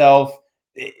cemented himself.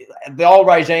 The old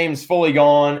regime's fully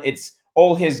gone. It's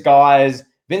all his guys.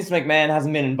 Vince McMahon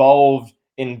hasn't been involved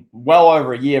in well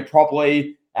over a year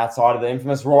properly, outside of the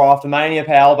infamous Raw after Mania,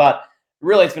 pal. But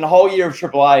really, it's been a whole year of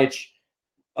Triple H.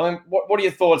 I mean, what are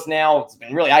your thoughts now? It's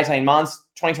been really 18 months.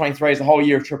 2023 is the whole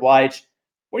year of Triple H.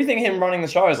 What do you think of him running the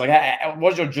shows? Like,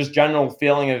 what's your just general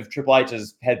feeling of Triple H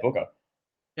as head booker?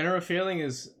 General feeling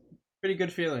is pretty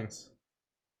good feelings.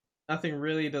 Nothing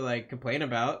really to like complain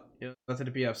about. Nothing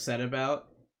to be upset about.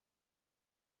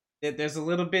 There's a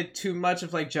little bit too much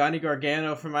of like Johnny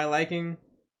Gargano for my liking.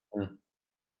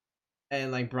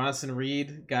 And like Bronson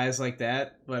Reed, guys like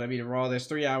that. But I mean, Raw, there's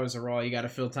 3 hours of Raw. You got to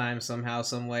fill time somehow,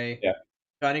 some way. Yeah.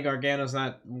 Johnny Gargano's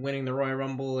not winning the Royal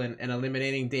Rumble and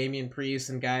eliminating Damian Priest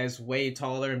and guys way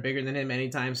taller and bigger than him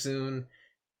anytime soon.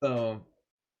 So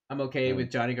I'm okay with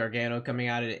Johnny Gargano coming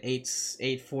out at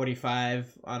 8:45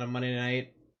 on a Monday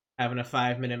night, having a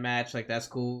 5-minute match. Like, that's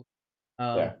cool.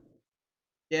 Yeah.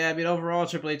 Yeah, I mean, overall,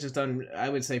 Triple H has done, I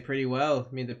would say, pretty well.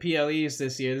 I mean, the PLEs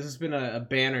this year, this has been a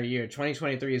banner year.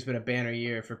 2023 has been a banner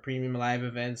year for premium live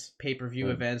events, pay-per-view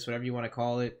events, whatever you want to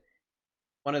call it.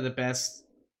 One of the best,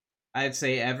 I'd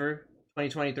say, ever.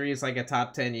 2023 is like a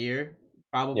top 10 year,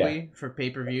 probably, for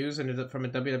pay-per-views and from a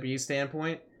WWE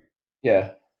standpoint.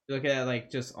 Yeah. Look at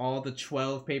like just all the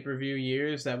 12 pay-per-view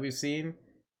years that we've seen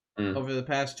over the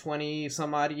past 20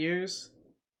 some odd years.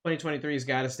 2023's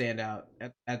got to stand out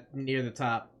at near the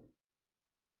top.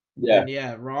 Yeah. And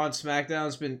yeah, Raw and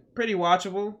SmackDown's been pretty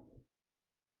watchable.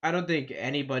 I don't think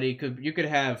anybody you could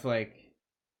have like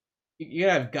you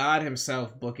could have God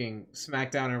himself booking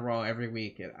SmackDown and Raw every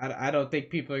week. I don't think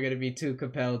people are going to be too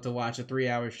compelled to watch a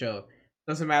 3-hour show.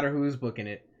 Doesn't matter who's booking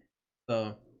it.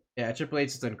 So yeah, Triple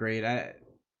H has done great.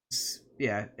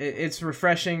 It's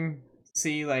refreshing to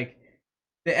see like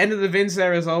the end of the Vince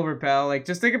era is over, pal. Like,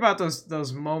 just think about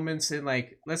those moments in,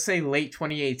 like, let's say late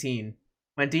 2018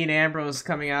 when Dean Ambrose is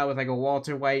coming out with like a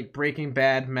Walter White Breaking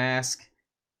Bad mask,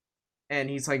 and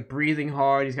he's like breathing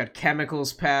hard. He's got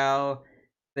chemicals, pal.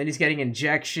 Then he's getting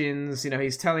injections. You know,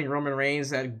 he's telling Roman Reigns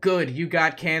that, "Good, you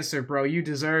got cancer, bro. You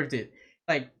deserved it."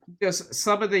 Like, just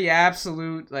some of the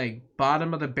absolute like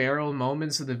bottom of the barrel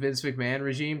moments of the Vince McMahon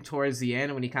regime towards the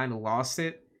end when he kind of lost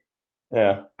it.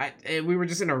 Yeah. We were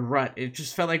just in a rut. It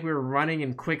just felt like we were running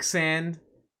in quicksand,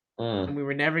 and we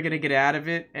were never gonna get out of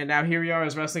it. And now here we are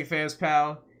as wrestling fans,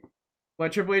 pal.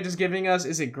 What Triple H is giving us,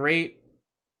 is it great?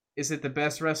 Is it the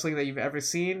best wrestling that you've ever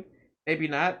seen? Maybe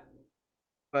not,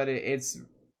 but it's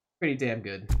pretty damn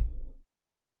good.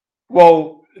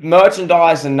 Well,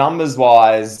 merchandise and numbers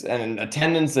wise and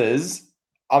attendances,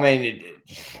 I mean,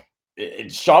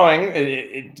 it's showing.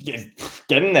 It's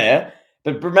getting there.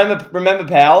 But remember,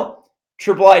 pal.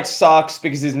 Triple H sucks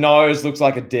because his nose looks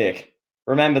like a dick.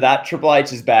 Remember that. Triple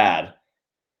H is bad.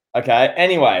 Okay.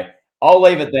 Anyway, I'll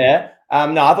leave it there.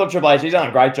 No, I thought Triple H, he's done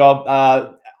a great job.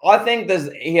 I think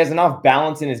he has enough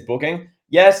balance in his booking.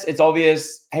 Yes, it's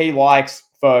obvious he likes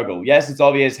Fergal. Yes, it's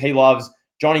obvious he loves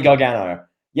Johnny Gargano.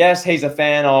 Yes, he's a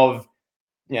fan of,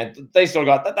 these sort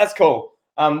of guys. That's cool.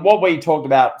 What we talked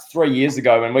about 3 years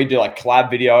ago when we do like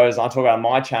collab videos, and I talk about on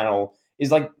my channel,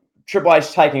 is like Triple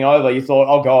H taking over. You thought,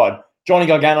 oh God, Johnny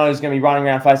Gargano is going to be running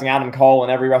around facing Adam Cole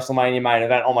in every WrestleMania main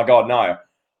event. Oh my God, no.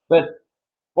 But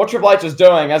what Triple H was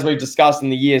doing, as we've discussed in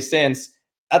the years since,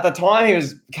 at the time he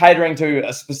was catering to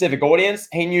a specific audience.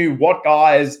 He knew what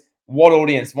guys, what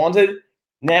audience wanted.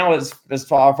 Now, as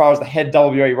far as the head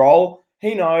WWE role,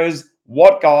 he knows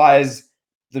what guys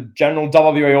the general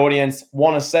WWE audience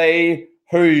want to see,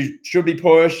 who should be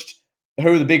pushed,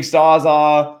 who the big stars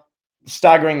are,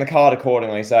 staggering the card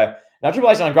accordingly. So now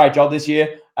Triple H done a great job this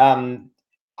year. I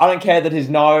don't care that his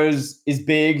nose is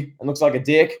big and looks like a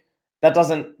dick. That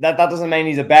doesn't mean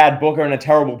he's a bad booker and a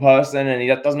terrible person and he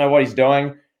doesn't know what he's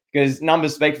doing, because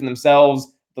numbers speak for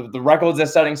themselves. The records they're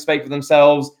setting speak for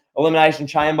themselves. Elimination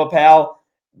Chamber, pal,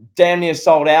 damn near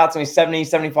sold out. It's only 70,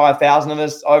 75,000 of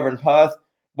us over in Perth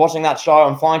watching that show.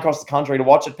 I'm flying across the country to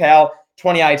watch it, pal.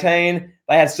 2018,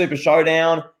 they had Super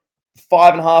Showdown,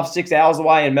 5.5, 6 hours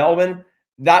away in Melbourne.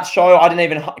 That show I didn't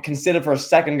even consider for a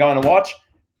second going to watch.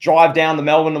 Drive down to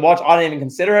Melbourne to watch. I didn't even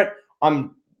consider it.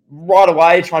 I'm right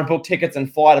away trying to book tickets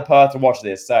and fly to Perth to watch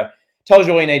this. So tells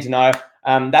you all you need to know.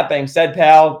 That being said,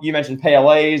 pal, you mentioned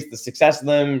PLEs, the success of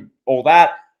them, all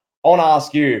that. I want to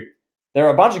ask you, there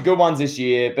are a bunch of good ones this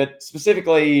year, but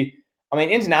specifically, I mean,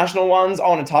 international ones I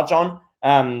want to touch on.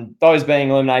 Those being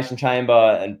Elimination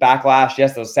Chamber and Backlash.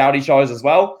 Yes, there were Saudi shows as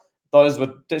well. Those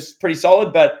were just pretty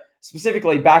solid, but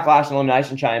specifically Backlash and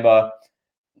Elimination Chamber,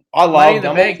 I love Money in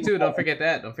the Bank too. Don't forget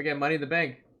that. Don't forget Money in the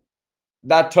Bank.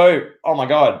 That too. Oh my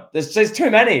God, there's too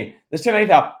many. There's too many,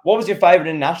 pal. What was your favorite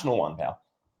international one, pal?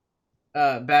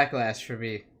 Backlash for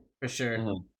me, for sure.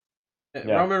 Mm-hmm.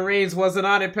 Yeah. Roman Reigns wasn't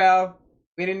on it, pal.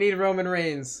 We didn't need Roman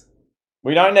Reigns.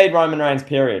 We don't need Roman Reigns,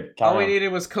 period. All we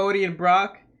needed was Cody and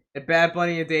Brock and Bad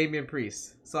Bunny and Damian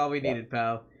Priest. That's all we needed,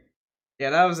 pal. Yeah,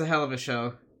 that was a hell of a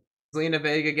show. Zelina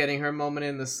Vega getting her moment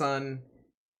in the sun.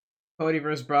 Cody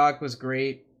versus Brock was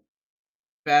great.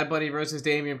 Bad Bunny versus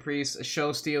Damian Priest, a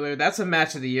show stealer. That's a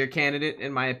match of the year candidate,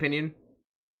 in my opinion.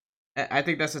 I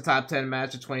think that's a top 10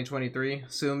 match of 2023.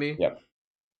 Sue me. Yep.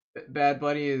 Bad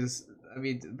Bunny is, I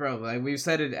mean, bro, like we've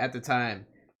said it at the time.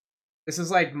 This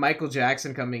is like Michael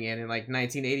Jackson coming in like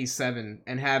 1987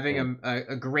 and having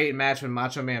a great match with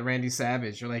Macho Man Randy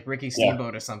Savage or like Ricky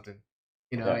Steamboat or something.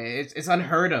 You know, it's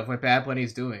unheard of what Bad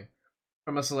Bunny's doing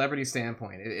from a celebrity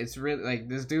standpoint. It's really like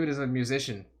this dude is a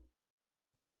musician.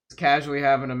 casually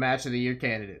having a match of the year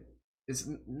candidate. It's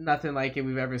nothing like it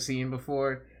we've ever seen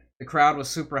before. The crowd was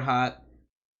super hot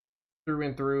through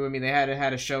and through. I mean, they hadn't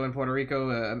had a show in Puerto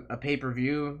Rico, a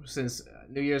pay-per-view since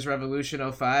New Year's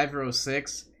Revolution 05 or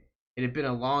 06. It had been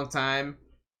a long time,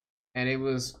 and it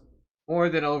was more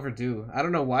than overdue. I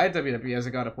don't know why WWE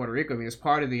hasn't gone to Puerto Rico. I mean, it's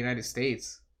part of the United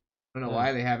States. I don't know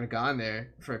why they haven't gone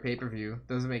there for a pay-per-view.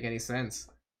 Doesn't make any sense.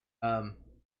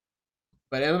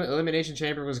 But Elimination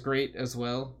Chamber was great as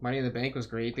well. Money in the Bank was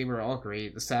great. They were all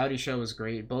great. The Saudi show was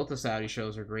great. Both the Saudi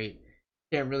shows were great.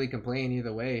 Can't really complain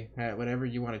either way. Whatever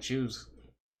you want to choose.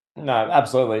 No,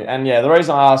 absolutely. And yeah, the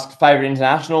reason I asked favorite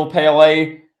international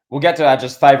PLE, we'll get to our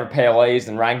just favorite PLEs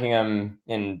and ranking them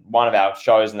in one of our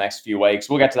shows in the next few weeks.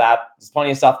 We'll get to that. There's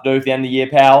plenty of stuff to do for the end of the year,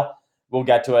 pal. We'll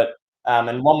get to it.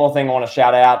 And one more thing I want to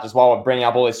shout out as well, we're bringing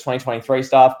up all this 2023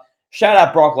 stuff. Shout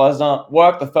out Brock Lesnar.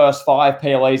 Worked the first 5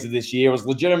 PLEs of this year. Was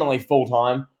legitimately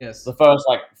full-time. Yes. The first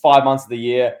 5 months of the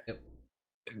year. Yep.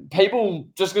 People,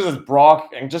 just because it's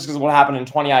Brock and just because of what happened in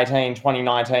 2018,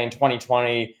 2019,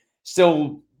 2020,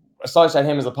 still associate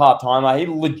him as a part-timer. He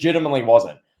legitimately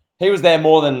wasn't. He was there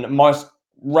more than most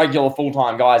regular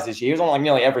full-time guys this year. He was on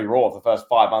nearly every Raw for the first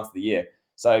 5 months of the year.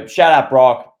 So shout out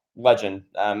Brock, legend.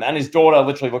 And his daughter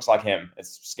literally looks like him.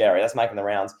 It's scary. That's making the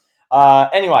rounds.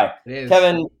 Anyway,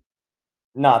 Kevin,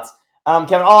 nuts.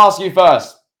 Kevin, I'll ask you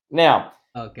first. Now,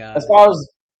 oh god, as far as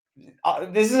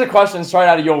this is a question straight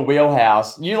out of your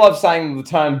wheelhouse. You love saying the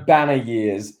term banner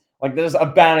years. There's a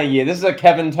banner year. This is a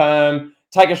Kevin term.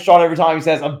 Take a shot every time he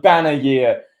says a banner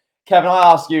year. Kevin,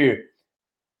 I ask you,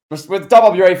 with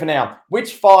WWE for now,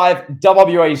 which 5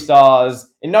 WWE stars,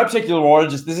 in no particular order,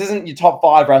 just this isn't your top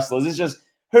 5 wrestlers, it's just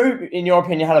who, in your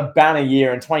opinion, had a banner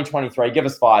year in 2023? Give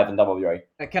us 5 in WWE.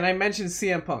 Can I mention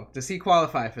CM Punk? Does he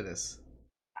qualify for this?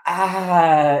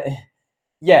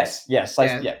 Yes. Yeah.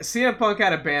 CM Punk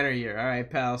had a banner year. All right,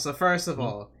 pal. So first of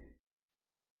all,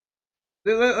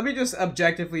 let me just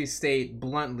objectively state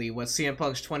bluntly what CM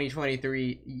Punk's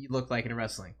 2023 looked like in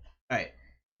wrestling. All right.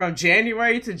 From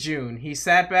January to June, he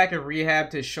sat back and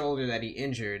rehabbed his shoulder that he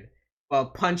injured while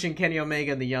punching Kenny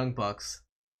Omega and the Young Bucks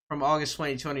from August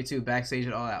 2022 backstage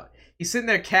at All Out. He's sitting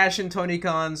there cashing Tony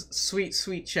Khan's sweet,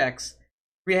 sweet checks,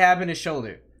 rehabbing his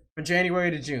shoulder from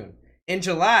January to June. In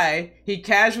July, he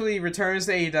casually returns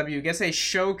to AEW, gets a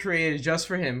show created just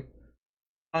for him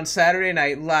on Saturday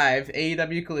night live.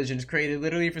 AEW Collisions created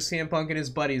literally for CM Punk and his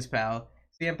buddies, pal.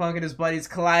 CM Punk and his buddies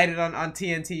collided on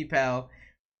TNT, pal.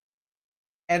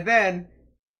 And then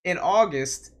in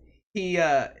August,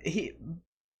 this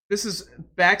is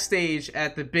backstage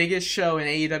at the biggest show in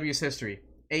AEW's history,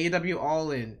 AEW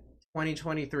All In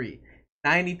 2023.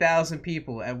 90,000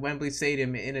 people at Wembley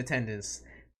Stadium in attendance.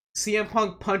 CM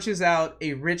Punk punches out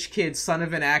a rich kid, son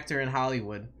of an actor in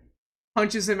Hollywood.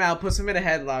 Punches him out, puts him in a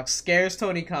headlock, scares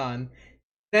Tony Khan,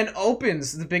 then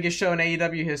opens the biggest show in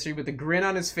AEW history with a grin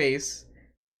on his face,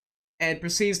 and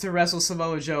proceeds to wrestle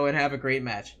Samoa Joe and have a great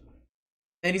match.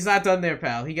 And he's not done there,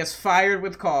 pal. He gets fired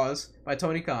with cause by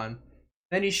Tony Khan.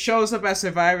 Then he shows up at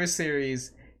Survivor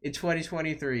Series in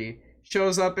 2023.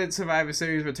 Shows up at Survivor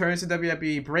Series, returns to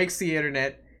WWE, breaks the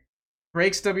internet,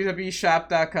 breaks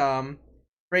WWEshop.com,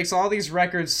 breaks all these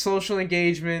records, social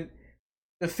engagement,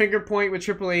 the finger point with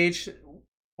Triple H,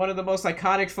 one of the most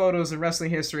iconic photos in wrestling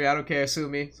history. I don't care, sue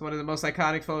me. It's one of the most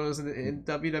iconic photos in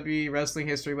WWE wrestling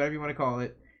history, whatever you want to call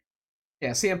it. Yeah,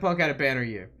 CM Punk had a banner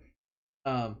year.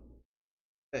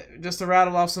 Just to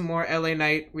rattle off some more, LA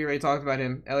Knight, we already talked about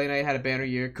him. LA Knight had a banner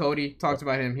year. Cody, talked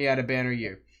about him. He had a banner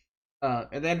year.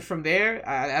 And then from there,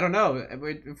 I don't know.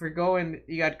 If we're going,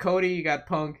 you got Cody, you got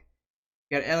Punk,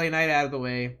 you got LA Knight out of the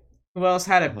way. Who else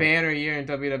had a banner year in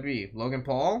WWE? Logan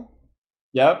Paul?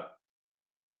 Yep.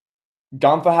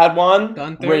 Gunther had one.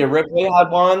 Gunther. Rhea Ripley had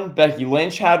one. Becky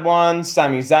Lynch had one.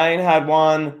 Sami Zayn had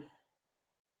one.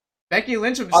 Becky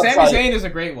Lynch. Sami Zayn is a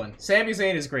great one. Sami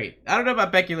Zayn is great. I don't know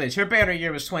about Becky Lynch. Her banner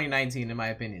year was 2019, in my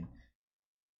opinion.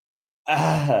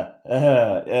 I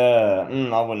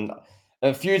wouldn't.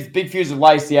 Big feuds with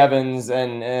Lacey Evans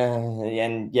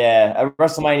and yeah, a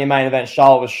WrestleMania main event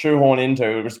Charlotte was shoehorned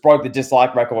into, which broke the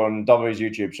dislike record on WWE's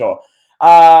YouTube. Sure,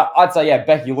 I'd say yeah,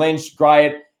 Becky Lynch,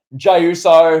 great. Jey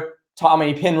Uso,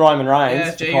 pin Roman Reigns.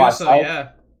 Yeah, Jey Uso, yeah.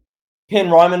 Pin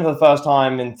Roman for the first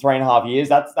time in 3.5 years.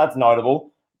 That's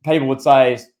notable. People would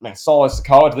say, Solo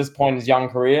Sikoa to this point in his young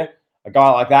career, a guy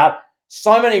like that.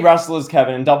 So many wrestlers,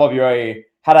 Kevin, in WWE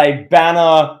had a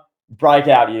banner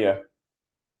breakout year.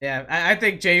 Yeah, I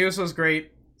think Jey Uso's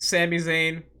great. Sami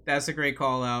Zayn, that's a great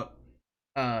call out.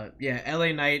 Yeah,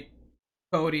 LA Knight,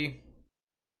 Cody,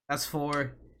 that's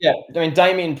 4. Yeah,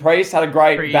 Damian Priest had a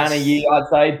great banner year, I'd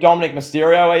say. Dominic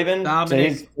Mysterio even, to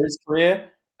his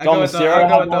career. I'll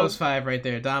go with those 5 right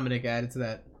there. Dominic added to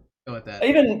that. Go with that.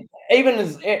 Even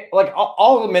as like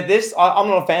I'll admit this, I'm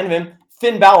not a fan of him.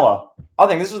 Finn Balor. I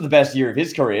think this was the best year of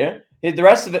his career. The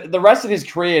rest of his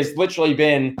career has literally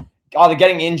been either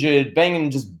getting injured, being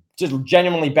in just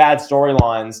genuinely bad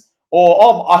storylines,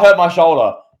 or I hurt my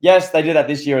shoulder. Yes, they did that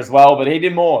this year as well, but he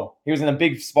did more. He was in a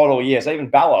big spot all year. So even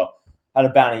Balor had a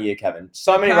banner year, Kevin.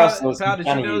 So many wrestlers. Pal, did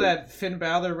you know that Finn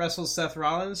Balor wrestled Seth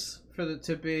Rollins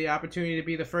to be the opportunity to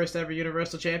be the first ever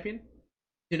Universal Champion? Do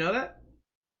you know that?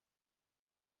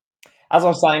 As I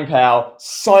was saying, pal,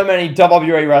 so many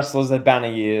WWE wrestlers had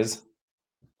banner years.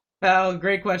 Pal,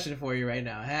 great question for you right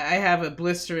now. I have a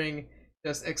blistering,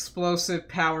 just explosive,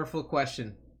 powerful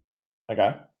question.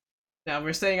 Okay. Now,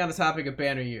 we're staying on the topic of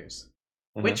banner years.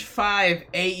 Mm-hmm. Which 5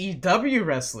 AEW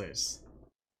wrestlers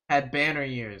had banner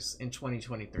years in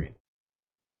 2023?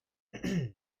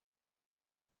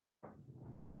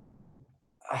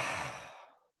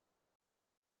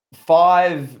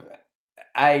 5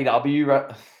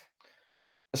 AEW.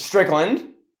 Strickland,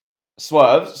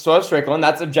 Swerve Strickland.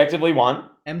 That's objectively 1.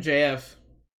 MJF.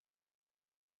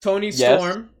 Tony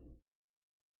Storm.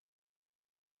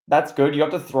 That's good. You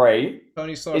got to 3.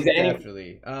 Tony Storm,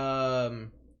 definitely.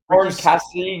 Orange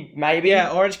Cassidy, maybe.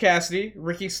 Yeah, Orange Cassidy.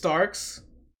 Ricky Starks.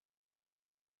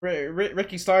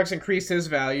 Ricky Starks increased his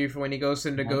value for when he goes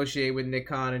to negotiate with Nick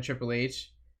Khan and Triple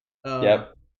H.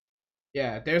 Yep.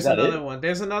 Yeah, there's another one.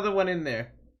 There's another one in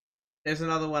there. There's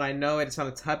another one. I know it. It's on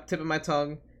the tip of my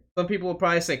tongue. Some people will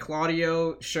probably say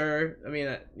Claudio. Sure. I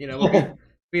mean, we'll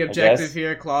be objective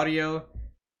here. Claudio.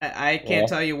 I can't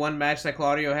tell you one match that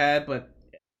Claudio had, but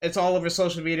it's all over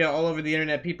social media, all over the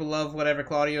internet. People love whatever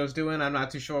Claudio's doing. I'm not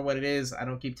too sure what it is. I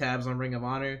don't keep tabs on Ring of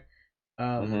Honor.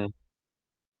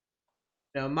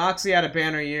 Moxley had a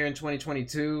banner year in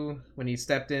 2022 when he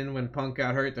stepped in when Punk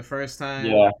got hurt the first time.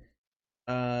 Yeah.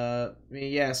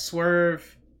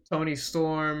 Swerve, Tony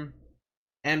Storm,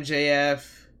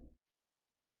 MJF.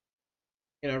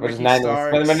 Ricky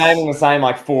Starks. We're naming the same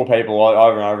 4 people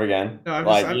over and over again. No,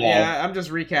 I'm just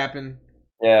recapping.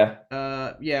 Yeah.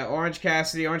 Orange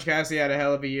Cassidy. Orange Cassidy had a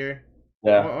hell of a year.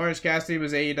 Yeah. Orange Cassidy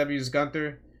was AEW's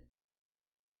Gunther.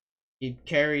 He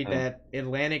carried that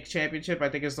Atlantic Championship. I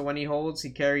think is the one he holds. He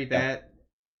carried that,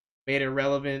 made it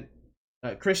relevant.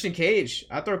 Christian Cage.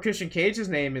 I'll throw Christian Cage's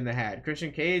name in the hat.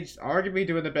 Christian Cage, arguably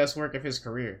doing the best work of his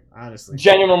career, honestly.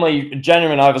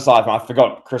 Genuine oversight. I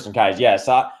forgot Christian Cage. Yeah,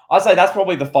 so I'd say that's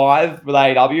probably the 5 with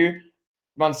AEW.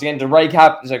 Once again, to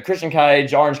recap, so Christian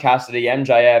Cage, Orange Cassidy,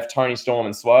 MJF, Tony Storm,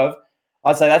 and Swerve.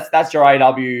 I'd say that's your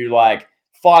AEW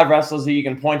 5 wrestlers who you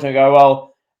can point to and go,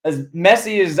 well, as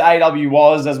messy as AEW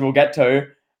was, as we'll get to,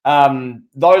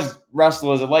 those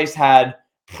wrestlers at least had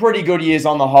pretty good years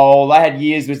on the whole. They had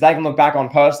years which they can look back on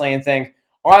personally and think,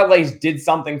 I at least did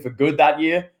something for good that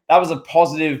year. That was a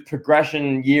positive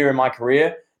progression year in my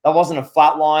career. That wasn't a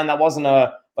flat line. That wasn't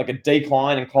a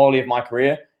decline in quality of my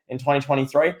career in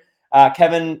 2023.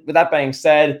 Kevin, with that being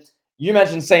said, you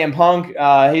mentioned CM Punk.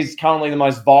 He's currently the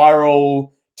most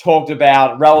viral, talked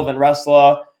about, relevant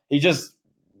wrestler. He just,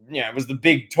 was the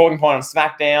big talking point on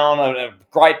SmackDown, a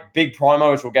great big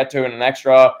promo, which we'll get to in an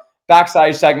extra.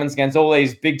 Backstage segments against all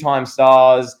these big-time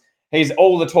stars. He's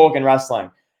all the talk in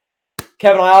wrestling.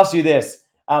 Kevin, I ask you this.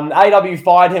 AW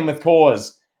fired him with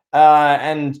cause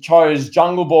and chose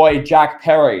Jungle Boy Jack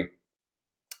Perry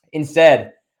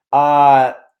instead.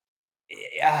 Kevin,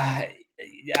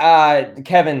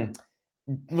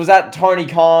 was that Tony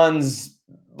Khan's...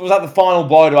 Was that the final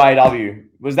blow to AW?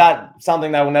 Was that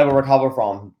something they will never recover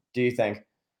from, do you think?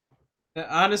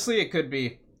 Honestly, it could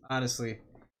be. Honestly.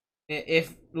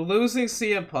 If losing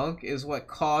CM Punk is what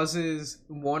causes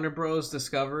Warner Bros.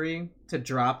 Discovery to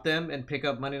drop them and pick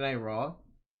up Monday Night Raw,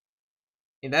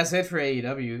 and that's it for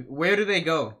AEW. Where do they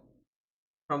go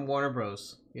from Warner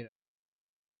Bros?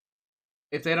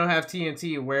 If they don't have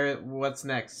TNT, what's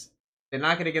next? They're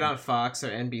not going to get on Fox or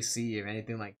NBC or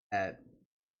anything like that.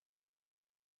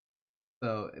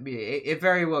 So it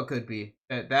very well could be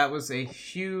that was a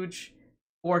huge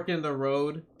fork in the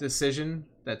road decision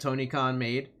that Tony Khan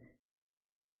made.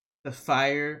 To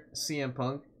fire CM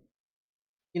Punk.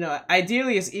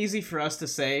 Ideally it's easy for us to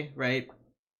say, right?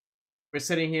 We're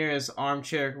sitting here as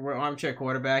armchair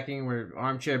quarterbacking, we're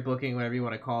armchair booking, whatever you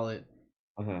want to call it.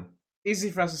 Easy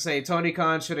for us to say Tony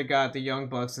Khan should have got the Young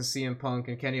Bucks and CM Punk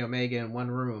and Kenny Omega in one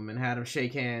room and had them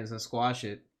shake hands and squash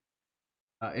it.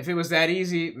 If it was that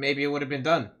easy, maybe it would have been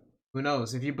done. Who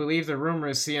knows? If you believe the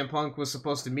rumors, CM Punk was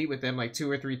supposed to meet with them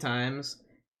 2 or 3 times,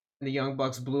 and the Young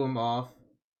Bucks blew him off.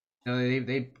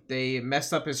 They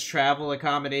messed up his travel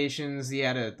accommodations. He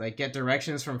had to get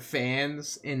directions from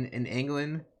fans in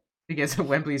England to get to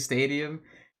Wembley Stadium.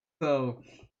 So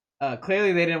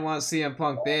Clearly, they didn't want CM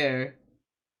Punk there.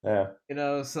 Yeah.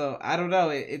 So I don't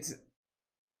know.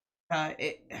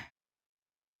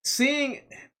 Seeing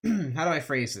how do I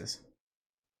phrase this?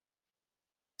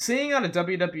 Seeing on a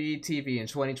WWE TV in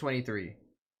 2023,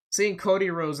 seeing Cody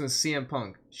Rhodes and CM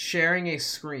Punk sharing a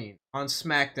screen on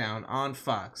SmackDown on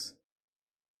Fox.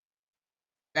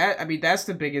 That's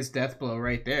the biggest death blow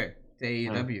right there to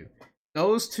AEW.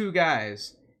 Those two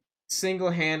guys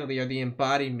single-handedly are the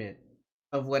embodiment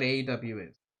of what AEW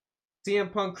is.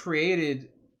 CM Punk created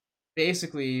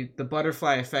basically the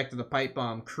butterfly effect of the pipe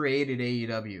bomb, created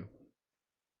AEW.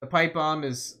 The pipe bomb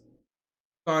has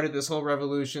started this whole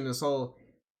revolution, this whole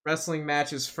wrestling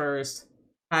matches first,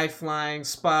 high flying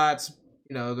spots,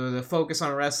 the focus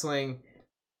on wrestling.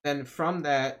 Then from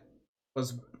that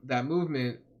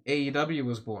movement, AEW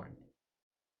was born.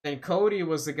 And Cody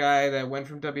was the guy that went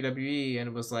from WWE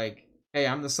and was like, hey,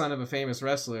 I'm the son of a famous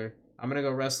wrestler. I'm going to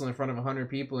go wrestle in front of 100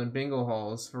 people in bingo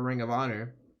halls for Ring of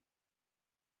Honor.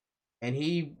 And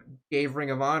he gave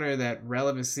Ring of Honor that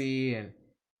relevancy and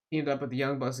teamed up with the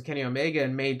Young Bucks and Kenny Omega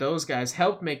and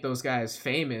helped make those guys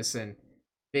famous and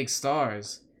big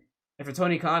stars. And for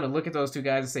Tony Khan to look at those two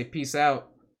guys and say, peace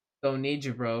out, don't need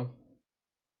you, bro.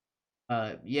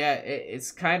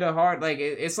 It's kind of hard. Like,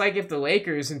 it's like if the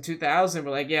Lakers in 2000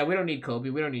 were like, yeah, we don't need Kobe,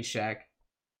 we don't need Shaq.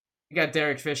 We got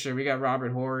Derek Fisher, we got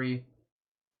Robert Horry,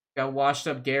 got washed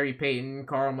up Gary Payton,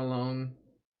 Karl Malone.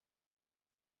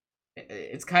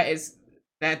 That's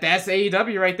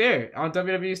AEW right there on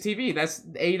WWE's TV. That's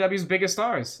AEW's biggest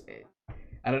stars.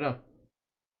 I don't know.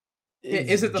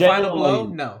 Is it the final blow?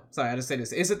 No. Sorry, I had to say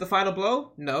this. Is it the final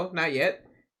blow? No, not yet.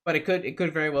 But it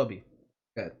could very well be.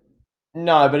 Good.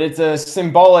 No, but it's a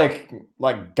symbolic,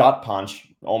 like, gut punch,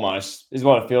 almost, is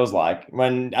what it feels like.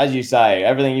 When, as you say,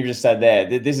 everything you just said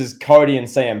there, this is Cody and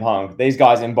CM Punk. These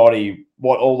guys embody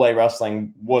what All Elite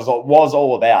Wrestling was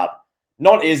all about.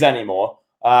 Not is anymore,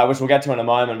 which we'll get to in a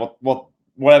moment.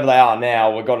 Whatever they are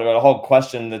now, we've got a whole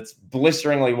question that's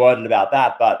blisteringly worded about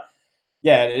that. But,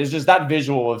 yeah, it's just that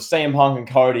visual of CM Punk and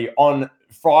Cody on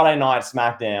Friday Night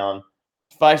SmackDown,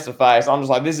 face-to-face. I'm just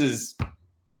like, this is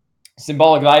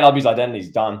symbolic of AEW's identity is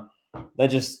done. They're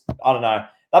just, I don't know.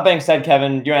 That being said,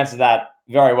 Kevin, you answered that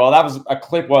very well. That was a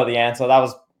clip-worthy answer. That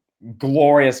was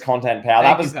glorious content, pal.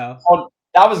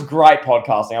 That was great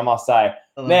podcasting, I must say.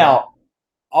 Now,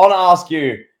 I want to ask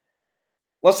you,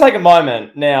 let's take a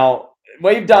moment. Now,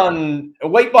 we've done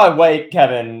week by week,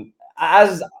 Kevin,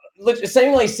 as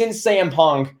seemingly since CM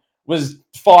Punk was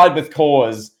fired with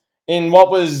cause in what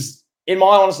was, in my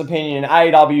honest opinion,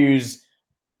 AEW's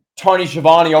Tony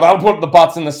Schiavone, or they'll put the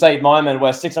butts in the seat moment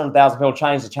where 600,000 people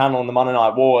changed the channel in the Monday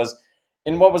Night Wars.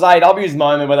 In what was AEW's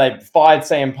moment where they fired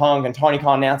CM Punk and Tony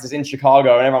Khan announced this in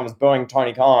Chicago and everyone was booing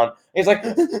Tony Khan. He's like,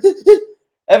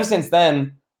 ever since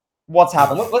then, what's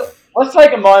happened? Let's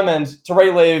take a moment to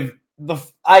relive the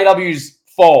AEW's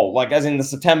fall, like as in the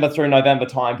September through November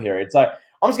time period. So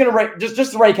I'm just going to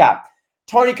just to recap.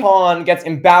 Tony Khan gets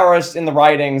embarrassed in the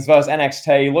ratings versus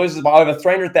NXT, loses by over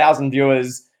 300,000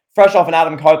 viewers, fresh off an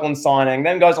Adam Copeland signing,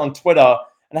 then goes on Twitter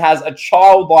and has a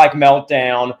childlike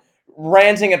meltdown,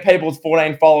 ranting at people with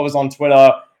 14 followers on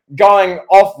Twitter, going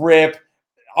off rip.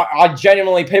 I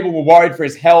genuinely, people were worried for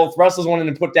his health. Wrestlers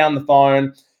wanted to put down the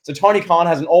phone. So Tony Khan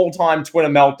has an all-time Twitter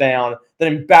meltdown that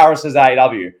embarrasses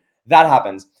AEW. That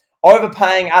happens.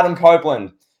 Overpaying Adam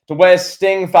Copeland to wear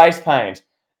Sting face paint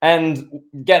and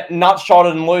get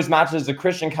nut-shotted and lose matches to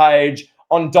Christian Cage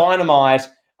on Dynamite.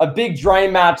 A big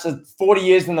dream match that's 40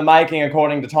 years in the making,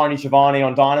 according to Tony Schiavone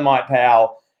on Dynamite,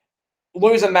 pal.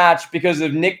 Lose a match because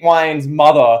of Nick Wayne's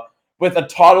mother with a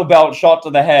title belt shot to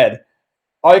the head.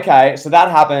 Okay, so that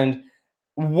happened.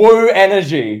 Woo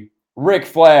energy. Ric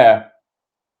Flair.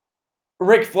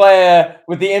 Ric Flair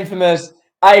with the infamous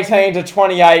 18 to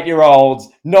 28-year-olds,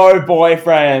 no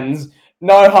boyfriends,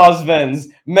 no husbands,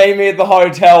 meet me at the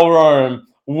hotel room.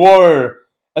 Woo.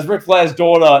 As Ric Flair's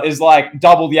daughter is like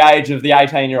double the age of the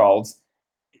 18-year-olds.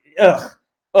 Ugh.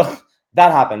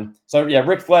 That happened. So yeah,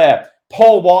 Ric Flair,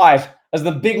 Paul White as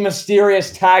the big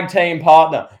mysterious tag team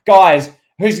partner. Guys,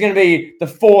 who's going to be the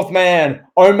fourth man?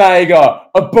 Omega,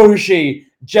 Ibushi,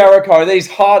 Jericho. These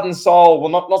heart and soul, well,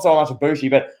 not so much Ibushi,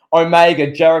 but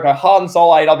Omega, Jericho, heart and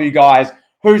soul AW guys.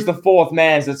 Who's the fourth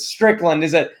man? Is it Strickland?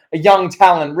 Is it a young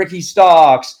talent, Ricky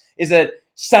Starks? Is it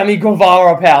Sammy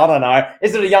Guevara, pal? I don't know.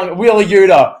 Is it a young Wheeler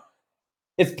Yuta?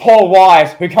 It's Paul White,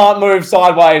 who can't move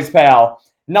sideways, pal.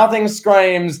 Nothing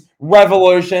screams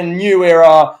revolution, new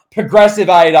era, progressive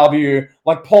AEW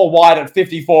like Paul White at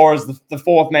 54 as the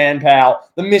fourth man, pal.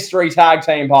 The mystery tag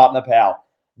team partner, pal.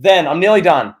 Then, I'm nearly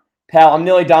done. Pal, I'm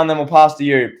nearly done, then we'll pass to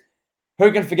you.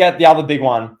 Who can forget the other big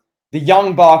one? the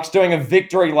Young Bucks doing a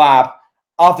victory lap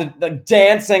after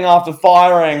dancing after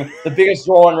firing the biggest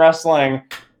draw in wrestling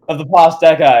of the past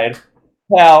decade.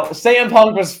 Now, CM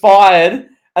Punk was fired,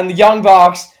 and the Young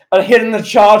Bucks are hitting the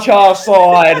cha-cha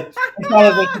slide in front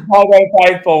of the Chicago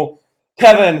faithful.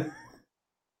 Kevin,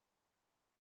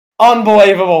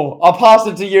 unbelievable. I'll pass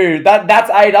it to you. That's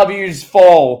AEW's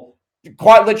fall.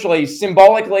 Quite literally,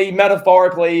 symbolically,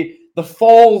 metaphorically, the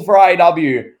fall for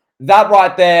AEW. That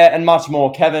right there and much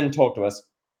more. Kevin, talk to us.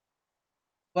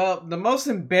 Well, the most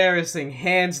embarrassing,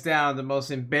 hands down, the most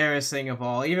embarrassing of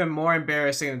all, even more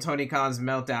embarrassing than Tony Khan's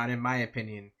meltdown, in my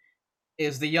opinion,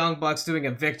 is the Young Bucks doing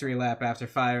a victory lap after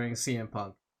firing CM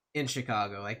Punk in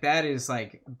Chicago. Like, that is,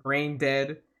 like, brain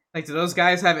dead. Like, do those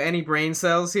guys have any brain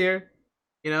cells here?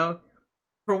 You know?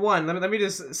 For one, let me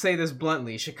just say this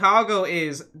bluntly. Chicago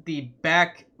is the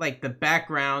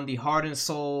background, the heart and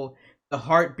soul, the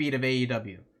heartbeat of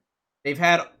AEW. They've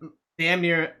had damn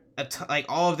near like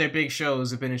all of their big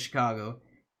shows have been in Chicago.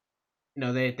 You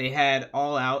know, they had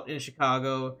All Out in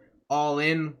Chicago. All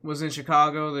In was in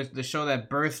Chicago, the show that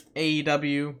birthed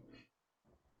AEW.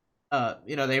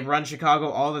 You know, they've run Chicago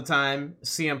all the time.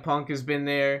 CM Punk has been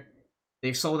there.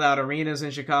 They've sold out arenas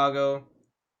in Chicago.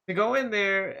 To go in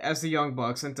there as the Young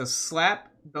Bucks and to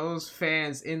slap those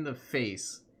fans in the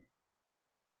face,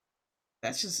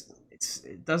 that's just,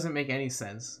 it doesn't make any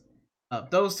sense.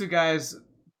 Those two guys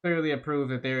clearly approve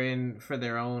that they're in for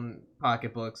their own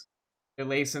pocketbooks. They're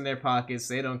lacing their pockets.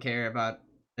 They don't care about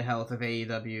the health of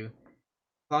AEW. As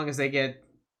long as they get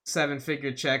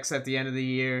 7-figure checks at the end of the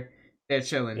year, they're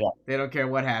chilling. Yeah. They don't care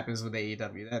what happens with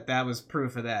AEW. That was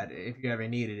proof of that if you ever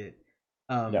needed it.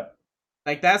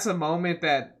 Like, that's a moment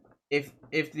that if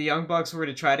the Young Bucks were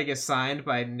to try to get signed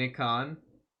by Nick Khan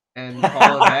and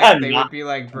Paul Levesque, they would be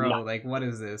like, bro, like, what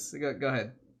is this? Go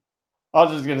ahead. I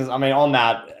was just gonna. I mean, on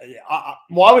that,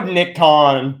 why would Nick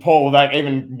Khan and Paul Levesque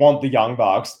even want the Young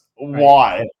Bucks?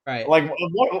 Why? Right. Like,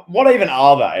 what even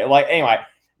are they? Like, anyway.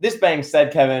 This being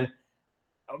said, Kevin,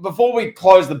 before we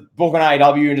close the book on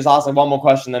AEW and just ask like one more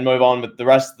question, then move on with the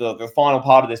rest of the final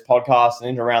part of this podcast and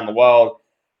into around the world,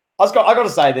 I got to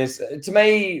say this. To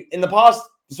me, in the past,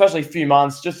 especially few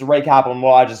months, just to recap on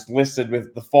what I just listed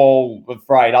with the fall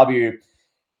for AEW,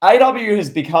 AEW has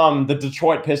become the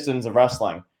Detroit Pistons of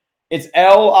wrestling. It's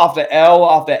L after L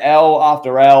after L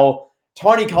after L.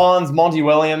 Tony Khan's Monty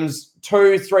Williams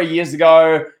 2-3 years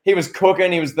ago, he was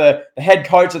cooking. He was the head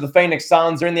coach of the Phoenix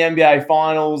Suns. They're in the NBA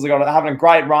Finals. They got having a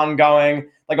great run going.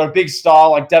 They got a big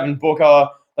star like Devin Booker.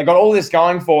 They got all this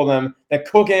going for them. They're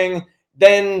cooking.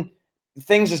 Then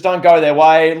things just don't go their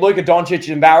way. Luka Doncic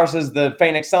embarrasses the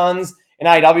Phoenix Suns. In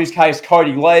AEW's case,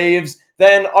 Cody leaves.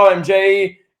 Then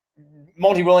OMG,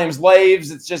 Monty Williams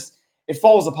leaves. It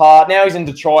falls apart. Now he's in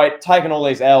Detroit, taking all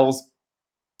these L's.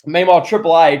 Meanwhile,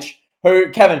 Triple H,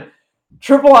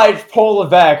 Triple H, Paul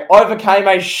Levesque overcame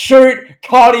a shoot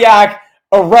cardiac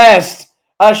arrest,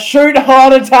 a shoot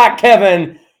heart attack,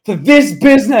 Kevin, for this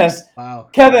business. Wow.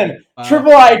 Kevin, wow.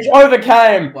 Triple H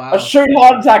overcame a shoot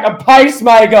heart attack, a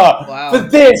pacemaker for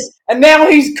this, and now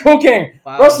he's cooking.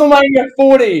 WrestleMania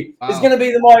 40 is going to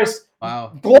be the most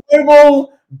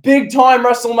global, big-time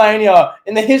WrestleMania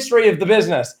in the history of the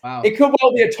business. It could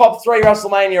well be a top 3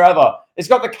 WrestleMania ever. It's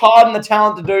got the card and the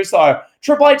talent to do so.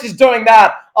 Triple H is doing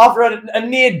that after a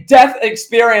near-death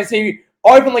experience he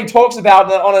openly talks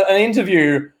about on an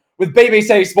interview with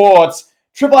BBC Sports.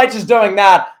 Triple H is doing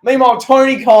that. Meanwhile,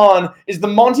 Tony Khan is the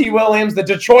Monty Williams, the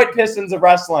Detroit Pistons of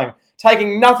wrestling,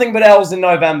 taking nothing but L's in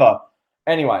November.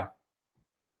 Anyway,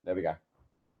 there we go.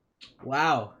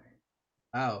 Wow.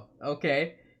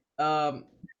 Okay.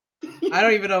 I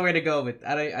don't even know where to go with.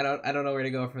 I don't know where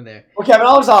to go from there. Well, Kevin,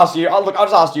 I'll just ask you.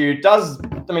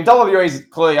 WWE's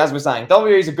clearly, as we're saying,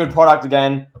 WWE is a good product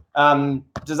again.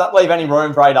 Does that leave any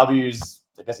room for AEW's,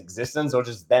 I guess, existence, or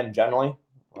just them generally?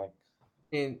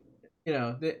 You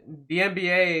know, the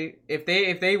NBA, if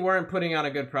they weren't putting on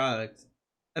a good product,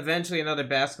 eventually another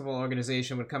basketball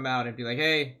organization would come out and be like,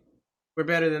 "Hey, we're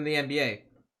better than the NBA."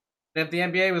 And if the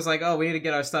NBA was like, "Oh, we need to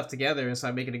get our stuff together and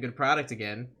start making a good product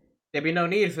again," there'd be no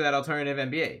need for that alternative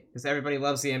NBA because everybody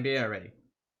loves the NBA already.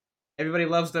 Everybody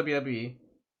loves WWE.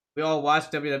 We all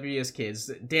watched WWE as kids.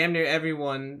 Damn near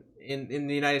everyone in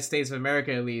the United States of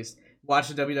America, at least,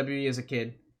 watched WWE as a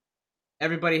kid.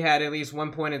 Everybody had at least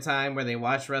one point in time where they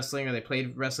watched wrestling or they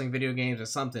played wrestling video games or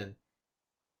something.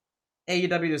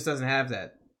 AEW just doesn't have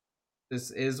that. This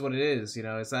is what it is. You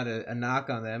know, it's not a knock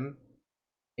on them.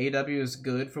 AEW is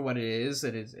good for what it is.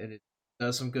 It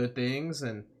does some good things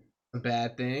and some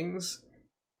bad things,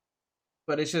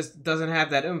 but it just doesn't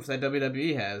have that oomph that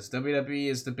WWE has. WWE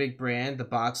is the big brand, the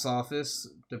box office,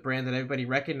 the brand that everybody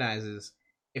recognizes.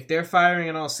 if they're firing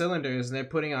on all cylinders and they're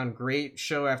putting on great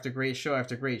show after great show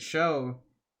after great show,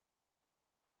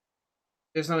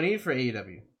 there's no need for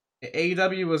AEW.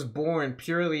 AEW was born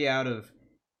purely out of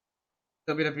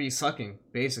WWE sucking,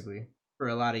 basically, for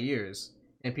a lot of years,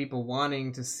 and people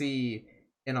wanting to see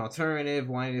an alternative,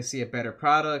 wanting to see a better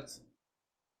product.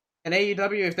 And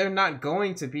AEW, if they're not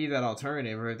going to be that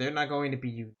alternative, or they're not going to be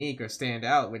unique or stand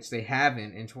out, which they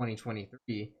haven't in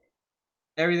 2023,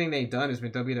 everything they've done has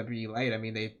been WWE light. I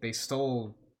mean, they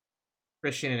stole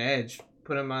Christian and Edge,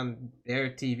 put them on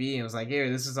their TV, and was like, "Here,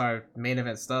 this is our main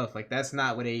event stuff." Like, that's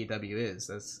not what AEW is.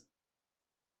 That's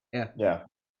Yeah.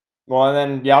 Well,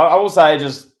 and then I will say,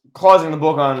 just closing the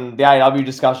book on the AEW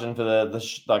discussion for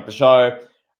the show.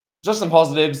 Just some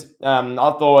positives. I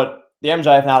thought the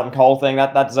MJF and Adam Cole thing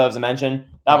that deserves a mention.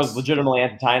 That was legitimately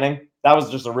entertaining. That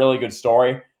was just a really good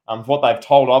story. For what they've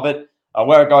told of it,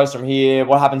 where it goes from here,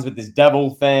 what happens with this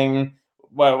devil thing,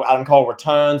 where Adam Cole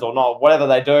returns or not, whatever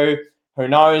they do, who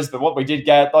knows? But what we did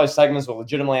get, those segments were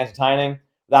legitimately entertaining.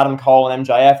 With Adam Cole and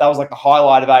MJF, that was like the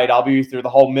highlight of AEW through the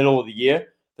whole middle of the year.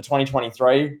 For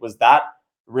 2023 was that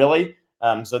really.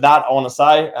 So that I want to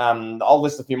say. I'll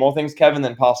list a few more things, Kevin,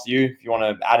 then pass to you if you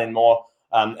want to add in more.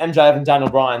 MJF and Daniel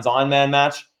Bryan's Iron Man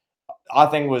match, I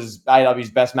think was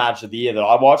AEW's best match of the year that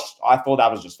I watched. I thought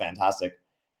that was just fantastic.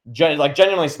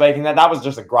 Genuinely speaking, that was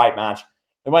just a great match.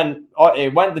 It went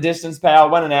the distance, pal.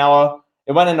 It went an hour.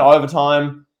 It went into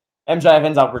overtime. MJF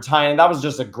ends up retaining. That was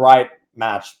just a great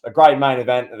match, a great main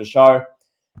event of the show.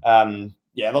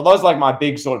 Those are like my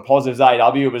big sort of positives.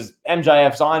 AEW, it was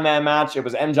MJF's Iron Man match. It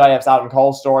was MJF's Adam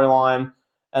Cole storyline,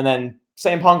 and then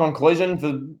CM Punk on Collision.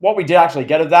 For what we did actually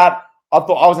get of that, I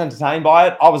thought I was entertained by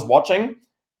it. I was watching,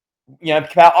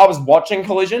 I was watching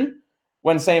Collision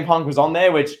when CM Punk was on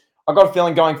there, which I got a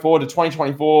feeling going forward to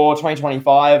 2024,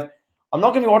 2025. I'm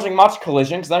not going to be watching much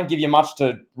Collision because they don't give you much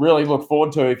to really look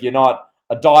forward to if you're not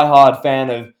a diehard fan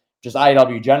of just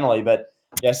AEW generally. But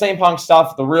yeah, CM Punk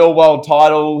stuff, the real world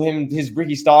title, his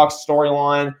Ricky Starks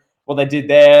storyline, what they did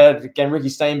there, again, Ricky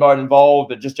Steamboat involved,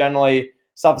 but just generally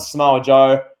stuff with Samoa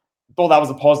Joe. Thought that was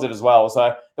a positive as well.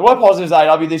 So there were positives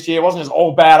AEW this year. It wasn't just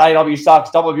all bad, AEW sucks,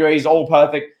 WWE's all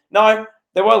perfect. No,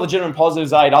 there were legitimate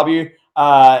positives AEW.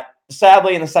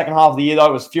 Sadly, in the second half of the year, though,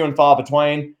 it was few and far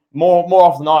between. More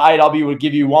often than not, AEW would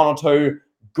give you one or two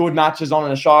good matches on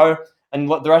in a show, and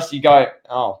the rest of you go,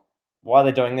 oh, why are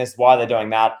they doing this? Why are they doing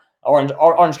that?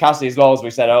 Orange Cassidy, as well, as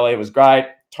we said earlier, was great.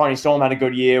 Tony Storm had a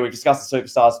good year. We've discussed the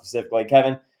superstars specifically.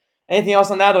 Kevin, anything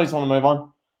else on that, or you just want to move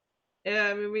on? Yeah,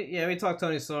 I mean, we talked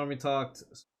Tony Storm, we talked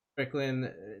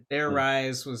Strickland. Their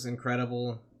rise was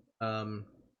incredible. Trying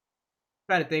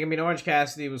to think. I mean, Orange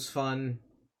Cassidy was fun.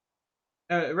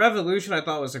 Revolution, I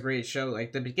thought was a great show.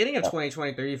 Like the beginning of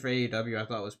 2023 for AEW, I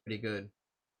thought was pretty good.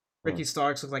 Ricky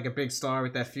Starks looked like a big star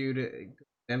with that feud,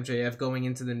 MJF going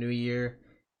into the new year.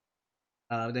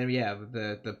 Then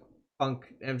the Punk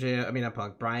MJF, I mean not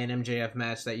Punk, Bryan MJF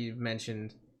match that you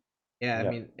mentioned. I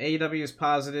mean, AEW's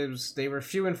positives, they were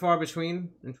few and far between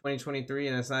in 2023,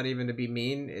 and that's not even to be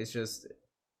mean. It's just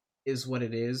is what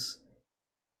it is.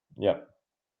 Yep.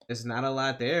 There's not a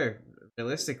lot there,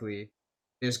 realistically.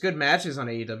 There's good matches on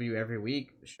AEW every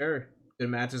week, sure. Good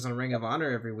matches on Ring of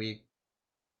Honor every week.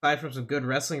 Aside from some good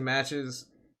wrestling matches,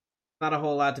 not a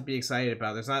whole lot to be excited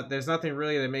about. There's nothing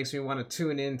really that makes me want to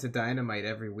tune in to Dynamite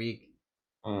every week.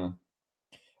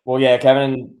 Well, yeah,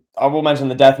 Kevin, I will mention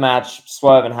the death match,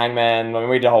 Swerve and Hangman. I mean,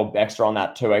 we did a whole extra on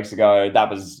that 2 weeks ago.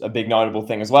 That was a big notable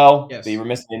thing as well. Yes. Be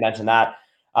remiss if you mention that.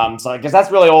 So I guess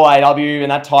that's really all AEW, and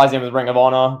that ties in with Ring of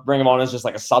Honor. Ring of Honor is just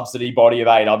like a subsidy body of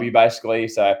AEW, basically.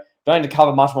 So don't need to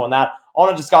cover much more on that. I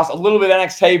want to discuss a little bit of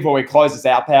NXT before we close this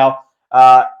out, pal.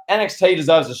 NXT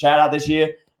deserves a shout out this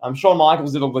year. Shawn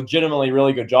Michaels did a legitimately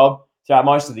really good job throughout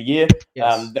most of the year.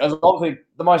 Yes. Obviously,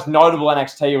 the most notable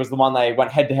NXT was the one they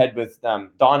went head-to-head with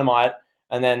Dynamite,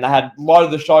 and then they had a lot of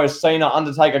the shows, Cena,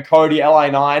 Undertaker, Cody, LA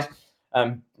Knight,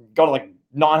 got like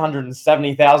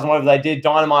 970,000, whatever they did.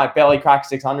 Dynamite barely cracked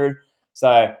 600.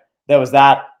 So there was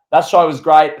that. That show was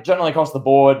great, generally across the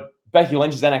board. Becky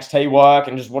Lynch's NXT work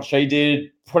and just what she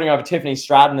did, putting over Tiffany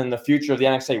Stratton and the future of the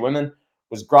NXT women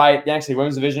was great. The NXT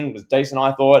women's division was decent,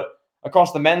 I thought.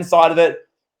 Across the men's side of it,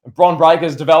 Bron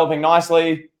Breakker's developing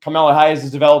nicely. Carmelo Hayes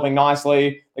is developing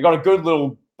nicely. They got a good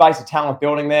little base of talent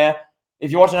building there.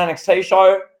 If you watch an NXT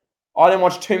show, I didn't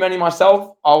watch too many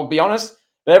myself, I'll be honest.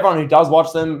 But everyone who does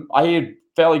watch them, I hear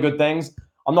fairly good things.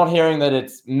 I'm not hearing that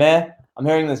it's meh. I'm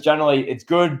hearing that generally it's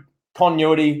good.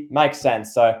 Continuity makes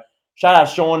sense. So shout out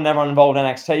Sean and everyone involved in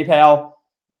NXT, pal.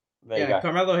 There you go.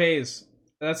 Carmelo Hayes.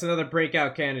 That's another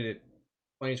breakout candidate.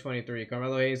 2023.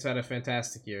 Carmelo Hayes had a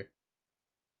fantastic year.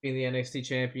 Being the NXT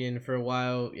champion for a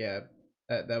while,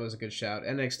 That was a good shout.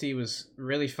 NXT was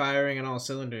really firing on all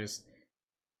cylinders.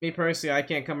 Me personally, I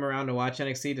can't come around to watch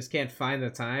NXT. Just can't find the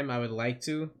time. I would like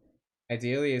to.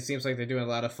 Ideally, it seems like they're doing a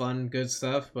lot of fun, good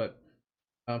stuff. But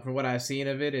from what I've seen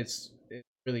of it, it's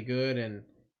really good and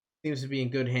seems to be in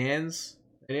good hands.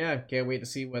 And yeah, can't wait to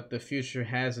see what the future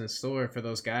has in store for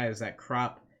those guys. That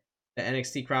crop, the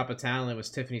NXT crop of talent was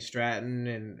Tiffany Stratton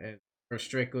and Chris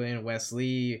Strickland, Wes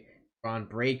Lee, Ron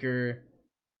Breaker,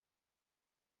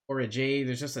 Cora Jade.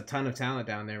 There's just a ton of talent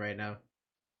down there right now.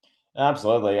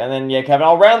 Absolutely. And then, yeah, Kevin,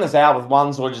 I'll round this out with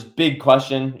one sort of just big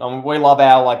question. We love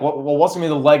our, like, what's going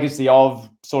to be the legacy of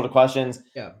sort of questions.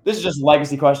 Yeah. This is just a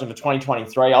legacy question for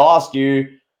 2023. I'll ask you.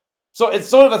 So it's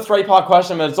sort of a three-part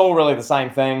question, but it's all really the same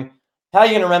thing. How are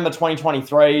you going to remember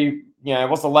 2023? You know,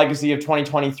 what's the legacy of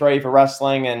 2023 for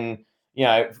wrestling? And, you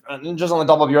know, just on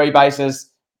the WWE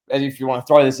basis, if you want to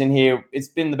throw this in here, it's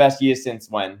been the best year since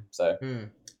when? So,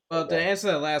 Well, to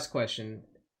answer the last question,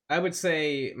 I would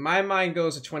say my mind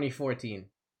goes to 2014.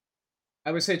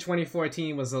 I would say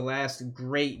 2014 was the last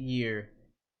great year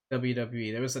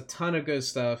WWE. There was a ton of good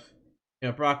stuff. You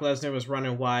know, Brock Lesnar was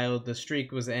running wild. The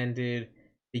streak was ended.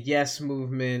 The Yes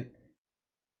movement.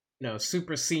 You know,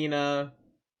 Super Cena,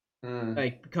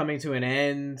 like coming to an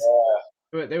end.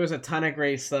 Yeah. There was a ton of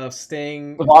great stuff.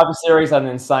 Sting. Survivor Series had an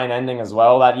insane ending as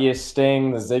well that year.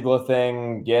 Sting, the Ziggler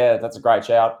thing. Yeah, that's a great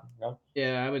shout.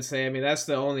 Yeah, I would say. I mean, that's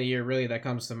the only year really that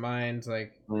comes to mind.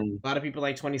 Like a lot of people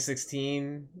like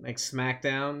 2016, like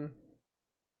SmackDown.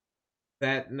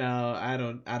 I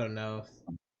don't know.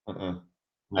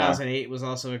 2008 was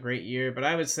also a great year, but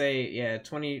I would say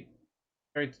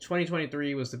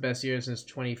 2023 was the best year since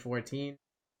 2014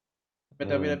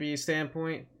 from a WWE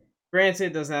standpoint. Granted,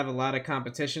 it doesn't have a lot of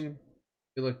competition.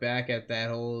 If you look back at that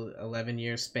whole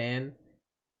 11-year span,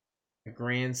 the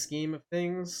grand scheme of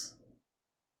things,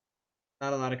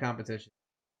 not a lot of competition.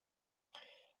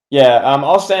 Yeah,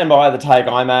 I'll stand by the take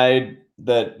I made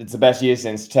that it's the best year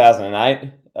since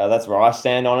 2008. That's where I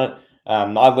stand on it.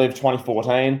 I lived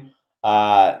 2014.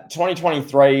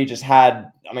 2023 just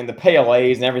had, I mean, the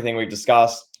PLEs and everything we've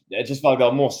discussed. It just felt like there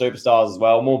were more superstars as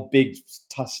well, more big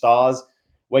stars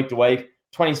week to week.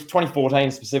 2014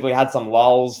 specifically had some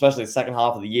lulls, especially the second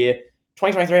half of the year.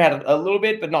 2023 had a little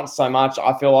bit, but not so much,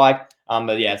 I feel like.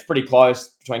 But yeah, it's pretty close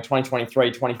between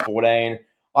 2023, 2014.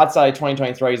 I'd say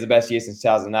 2023 is the best year since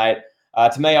 2008.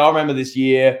 To me, I remember this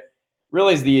year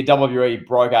really is the year WWE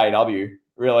broke AEW.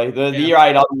 Really, the year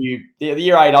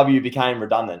AEW became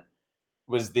redundant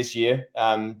was this year.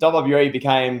 WWE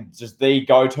became just the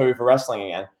go-to for wrestling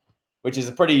again, which is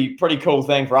a pretty cool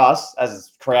thing for us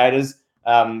as creators.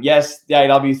 Yes, the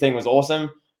AEW thing was awesome.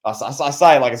 I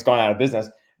say it like it's gone out of business,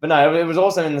 but no, it was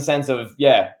awesome in the sense of,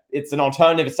 yeah, it's an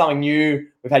alternative. It's something new.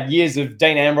 We've had years of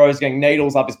Dean Ambrose getting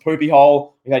needles up his poopy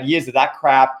hole. We've had years of that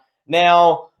crap.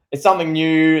 Now it's something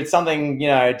new. It's something, you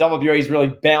know, WWE is really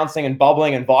bouncing and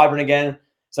bubbling and vibrant again.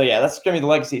 So yeah, that's going to be the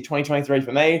legacy of 2023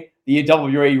 for me. The year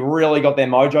WWE really got their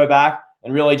mojo back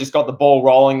and really just got the ball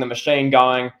rolling, the machine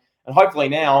going. And hopefully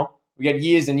now we get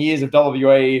years and years of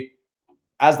WWE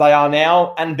as they are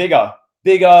now and bigger,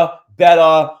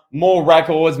 better, more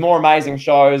records, more amazing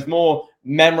shows, more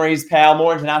memories, power,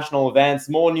 more international events,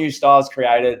 more new stars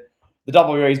created. The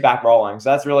WWE is back rolling. So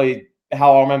that's really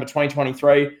how I remember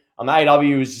 2023.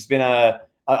 AEW has just been a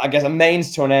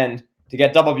means to an end to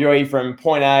get WWE from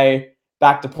point A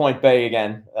back to point B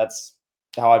again. That's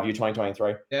how I view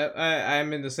 2023. Yeah,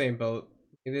 I'm in the same boat.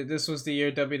 This was the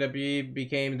year WWE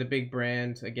became the big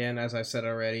brand again, as I said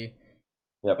already.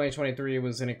 Yep. 2023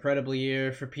 was an incredible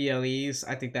year for PLEs.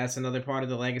 I think that's another part of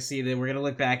the legacy that we're going to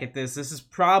look back at this. This is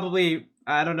probably,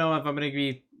 I don't know if I'm going to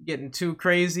be getting too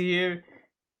crazy here,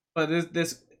 but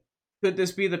could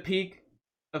this be the peak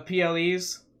of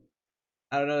PLEs?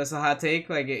 I don't know. That's a hot take.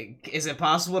 Like, is it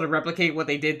possible to replicate what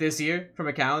they did this year from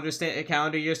a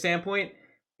calendar year standpoint? I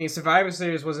mean, Survivor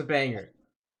Series was a banger.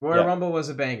 Royal Rumble was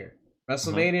a banger.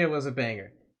 WrestleMania was a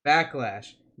banger.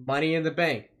 Backlash, Money in the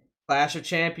Bank, Clash of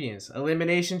Champions,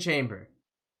 Elimination Chamber.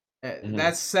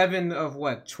 That's 7 of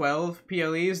 12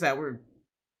 PLEs that were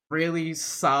really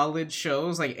solid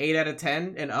shows, like 8 out of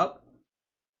 10 and up.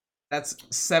 That's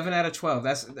 7 out of 12.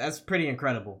 That's pretty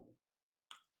incredible.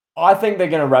 I think they're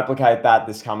going to replicate that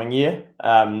this coming year.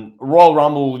 Royal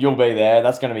Rumble, you'll be there.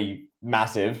 That's going to be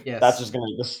massive. Yes. That's just going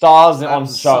to be the stars on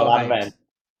the show. That event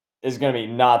is going to be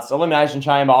nuts. Elimination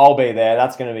Chamber, I'll be there.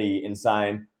 That's going to be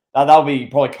insane. That'll be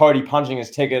probably Cody punching his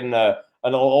ticket in an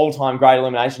all-time great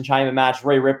Elimination Chamber match.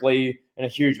 Rhea Ripley in a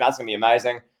huge match. That's going to be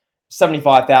amazing.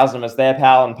 75,000 of us there,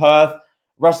 pal, in Perth.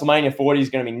 WrestleMania 40 is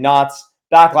going to be nuts.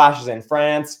 Backlash is in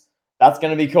France. That's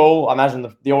going to be cool. I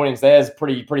imagine the audience there is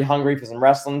pretty hungry for some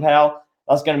wrestling, pal.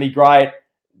 That's going to be great.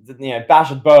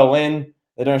 Bash at Berlin.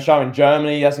 They're doing a show in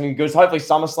Germany. That's going to be good. So hopefully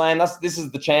SummerSlam. This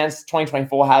is the chance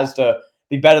 2024 has to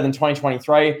be better than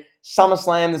 2023.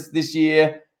 SummerSlam this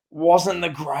year wasn't the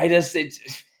greatest. It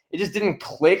just didn't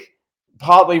click.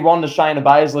 Partly Ronda, Shayna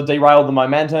Baszler derailed the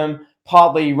momentum.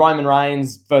 Partly Roman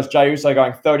Reigns versus Jey Uso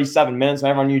going 37 minutes, and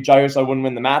everyone knew Jey Uso wouldn't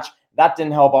win the match. That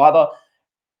didn't help either.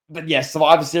 But yes,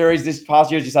 Survivor Series this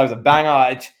past year, as you say, was a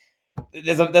banger.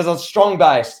 There's a strong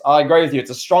base. I agree with you.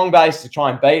 It's a strong base to try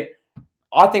and beat.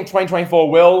 I think 2024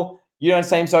 will. You don't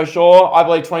seem so sure. I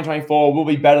believe 2024 will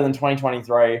be better than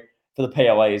 2023 for the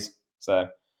PLEs. So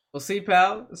we'll see,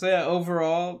 pal. So yeah,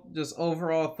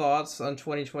 overall thoughts on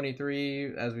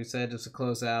 2023. As we said, just to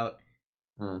close out.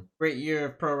 Great year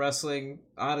of pro wrestling.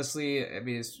 Honestly, I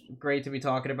mean, it's great to be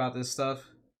talking about this stuff.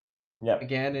 Yeah.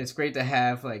 Again, it's great to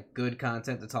have like good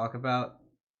content to talk about.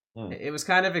 It was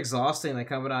kind of exhausting, like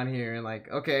coming on here and like,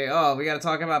 okay, we got to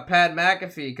talk about Pat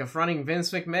McAfee confronting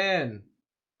Vince McMahon.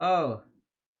 Oh,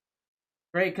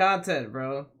 great content,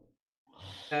 bro.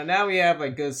 Now we have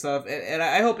like good stuff, and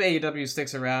I hope AEW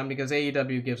sticks around because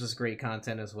AEW gives us great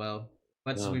content as well.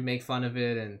 Much as we make fun of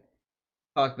it and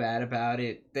talk bad about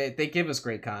it, they give us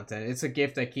great content. It's a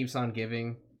gift that keeps on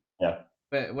giving. Yeah.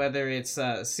 But whether it's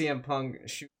CM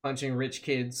Punk punching rich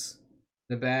kids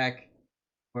in the back,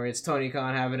 or it's Tony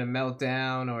Khan having a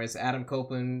meltdown, or it's Adam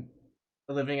Copeland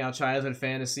living out childhood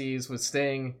fantasies with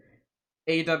Sting,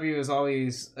 AEW is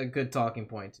always a good talking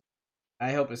point.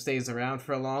 I hope it stays around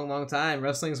for a long, long time.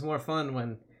 Wrestling's more fun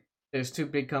when there's two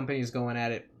big companies going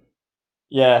at it.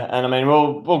 Yeah, and I mean,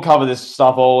 we'll cover this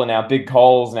stuff all in our big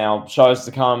calls and our shows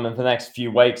to come in the next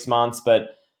few weeks, months.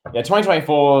 But yeah,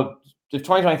 2024, if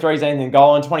 2023 is anything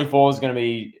going, 24 is going to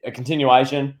be a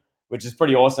continuation, which is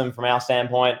pretty awesome from our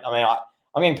standpoint. I mean,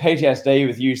 I'm getting PTSD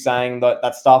with you saying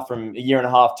that stuff from a year and a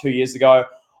half, 2 years ago.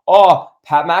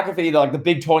 Pat McAfee, like the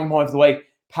big talking point of the week.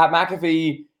 Pat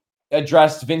McAfee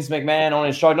addressed Vince McMahon on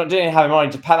his show. Didn't have him on.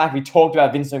 Just Pat McAfee talked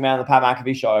about Vince McMahon on the Pat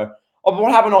McAfee show. But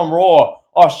what happened on Raw?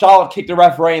 Charlotte kicked the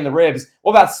referee in the ribs.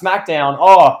 What about SmackDown?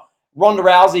 Ronda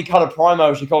Rousey cut a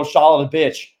promo. She called Charlotte a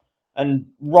bitch. And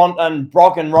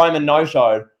Brock and Roman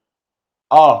no-showed.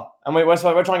 And we're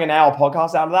trying to get an hour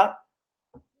podcast out of that?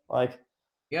 Like...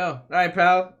 Yo, all right,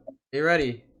 pal. You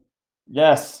ready?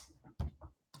 Yes.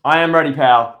 I am ready,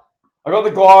 pal. I got the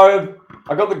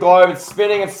globe. It's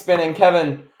spinning.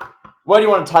 Kevin, where do you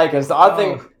want to take us? I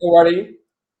think already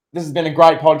this has been a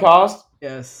great podcast.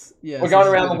 Yes. We're going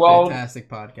around the world. Fantastic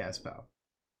podcast, pal.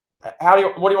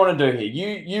 What do you want to do here?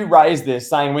 You raised this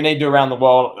saying we need to do around the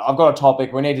world. I've got a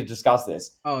topic. We need to discuss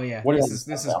this. Oh yeah. This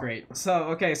is great.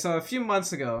 So a few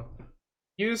months ago,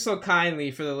 you so kindly,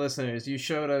 for the listeners, you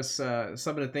showed us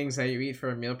some of the things that you eat for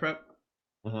a meal prep.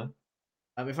 Mm-hmm.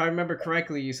 If I remember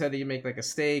correctly, you said that you make like a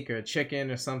steak or a chicken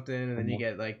or something, and then you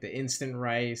get like the instant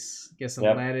rice, get some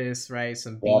lettuce, right,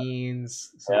 some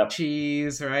beans, some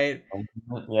cheese, right?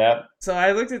 Yeah. So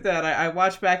I looked at that. I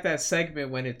watched back that segment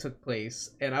when it took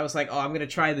place, and I was like, I'm gonna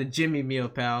try the Jimmy meal,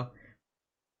 pal.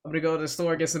 I'm gonna go to the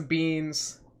store, get some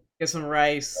beans, get some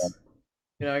rice.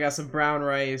 I got some brown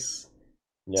rice.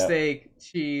 Steak,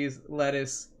 cheese,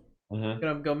 lettuce.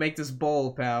 Gonna go make this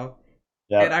bowl, pal.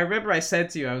 And I remember I said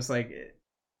to you, I was like,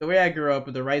 the way I grew up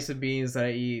with the rice and beans that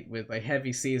I eat with like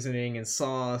heavy seasoning and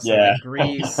sauce and like,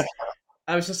 grease,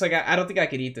 I was just like, I don't think I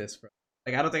could eat this, bro.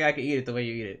 Like, I don't think I could eat it the way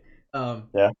you eat it. So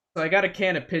I got a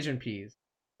can of pigeon peas,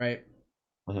 right?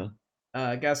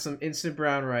 Got some instant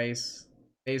brown rice,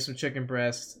 made some chicken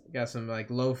breast, got some like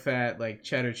low fat like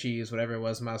cheddar cheese, whatever it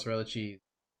was, mozzarella cheese.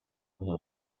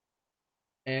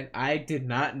 And I did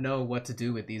not know what to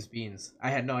do with these beans. I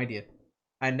had no idea.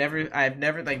 I've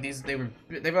never like these. They were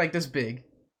like this big.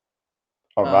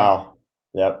 Oh wow!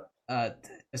 Yep.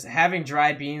 Just having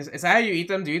dry beans. Is that how you eat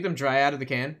them? Do you eat them dry out of the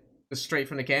can, just straight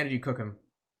from the can, or do you cook them?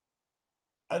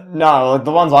 No, like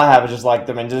the ones I have are just like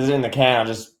just in the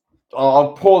can.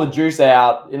 I'll pour the juice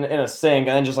out in a sink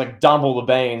and then just like dump all the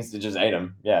beans to just eat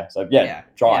them. Yeah. So dry.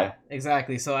 Yeah,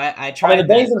 exactly. So I tried. I mean,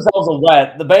 the beans themselves are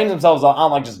wet. The beans themselves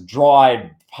aren't like just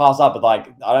dried, pass up, but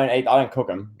like I don't cook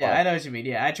them. Yeah, I know what you mean.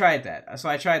 Yeah, I tried that. So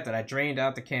I tried that. I drained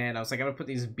out the can. I was like, I'm gonna put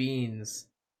these beans,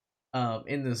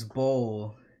 in this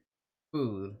bowl,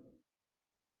 food,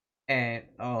 and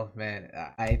oh man,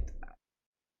 I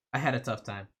had a tough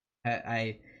time.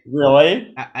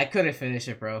 Really? I couldn't finish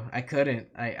it, bro. I couldn't.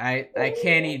 I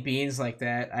can't eat beans like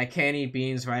that. I can't eat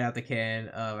beans right out the can.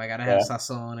 I gotta have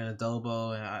sazon and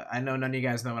adobo, and I know none of you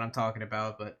guys know what I'm talking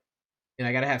about, but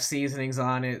I gotta have seasonings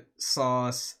on it,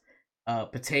 sauce,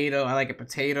 potato. I like a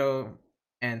potato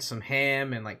and some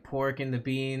ham and like pork in the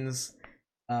beans.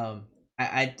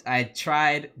 I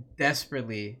tried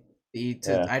desperately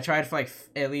Yeah. I tried for like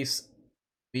at least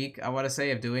a week, I want to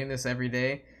say, of doing this every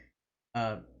day.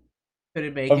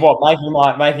 Couldn't make Of it.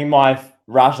 what? Making my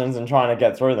rations and trying to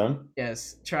get through them.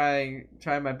 Yes, trying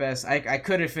my best. I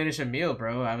couldn't finish a meal,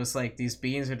 bro. I was like, these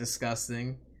beans are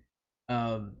disgusting.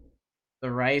 Um,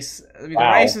 the rice. I mean, the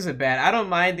rice Wow. isn't bad. I don't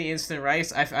mind the instant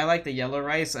rice. I like the yellow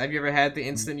rice. Have you ever had the Mm.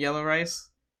 instant yellow rice?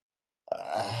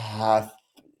 Uh,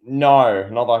 no,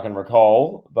 not that I can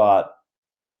recall, but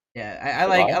Yeah,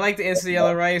 right. I like the instant Yeah.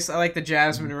 yellow rice. I like the Mhm.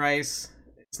 jasmine rice.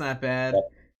 It's not bad.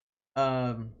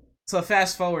 Yeah. So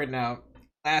fast forward now.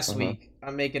 Last Mhm. week,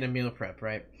 I'm making a meal prep,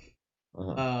 right?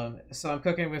 Mhm. So I'm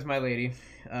cooking with my lady.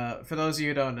 For those of you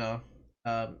who don't know,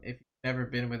 if you've never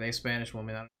been with a Spanish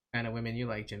woman, I don't know what kind of women you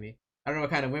like, Jimmy. I don't know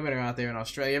what kind of women are out there in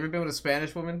Australia. You ever been with a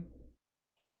Spanish woman?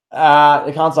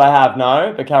 I can't say I have,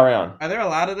 no, but carry on. Are there a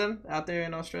lot of them out there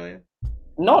in Australia?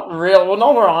 Not real. Well,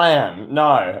 not where I am.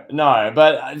 No, no.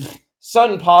 But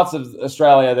certain parts of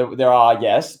Australia there are,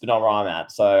 yes, but not where I'm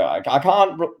at. So I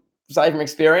can't say from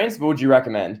experience. But would you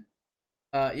recommend?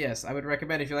 Yes, I would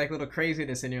recommend if you like a little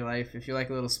craziness in your life, if you like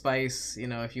a little spice, you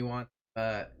know, if you want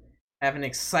uh have an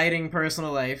exciting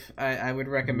personal life, I would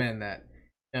Mhm. recommend that.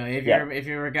 You know, Yeah. if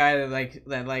you're a guy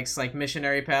that likes like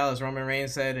missionary pal, as Roman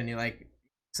Reigns said, and you like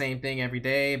same thing every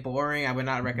day, boring, I would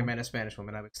not Mhm. recommend a Spanish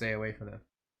woman. I would stay away from them.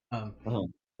 Um,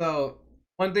 Mhm. so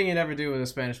one thing you never do with a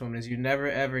Spanish woman is you never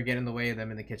ever get in the way of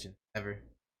them in the kitchen ever.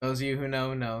 Those of you who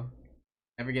know,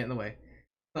 never get in the way.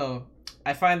 So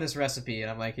I find this recipe and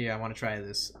I'm like, yeah, I want to try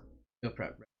this meal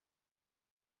prep,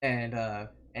 and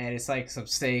it's like some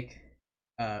steak,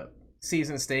 uh,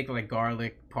 seasoned steak with like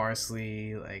garlic,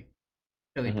 parsley, like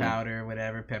chili Mhm. powder,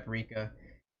 whatever, paprika.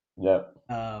 Yep.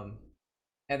 Um,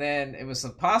 and then it was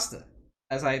some pasta.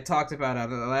 As I talked about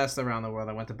the last around the world,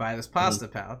 I went to buy this Mhm. pasta,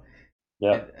 pal.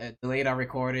 Yep. Delayed our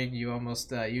recording. You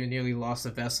almost you nearly lost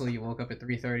a vessel. You woke up at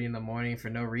 3:30 in the morning for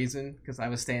no reason because I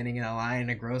was standing in a line in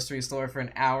a grocery store for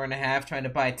an hour and a half trying to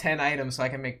buy 10 items so I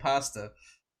can make pasta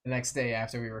the next day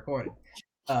after we recorded.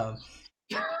 Um,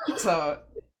 so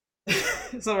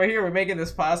so we're here. We're making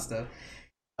this pasta.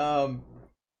 Um,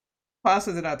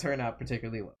 Pasta did not turn out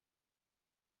particularly well,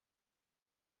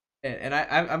 and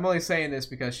I'm only saying this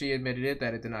because she admitted it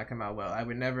that it did not come out well. I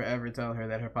would never ever tell her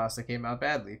that her pasta came out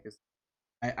badly because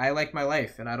I like my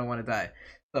life and I don't want to die.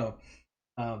 So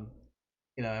um,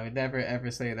 you know, I would never ever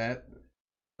say that.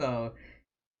 So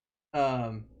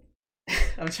um,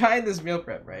 I'm trying this meal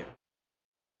prep, right?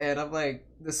 And I'm like,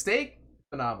 the steak,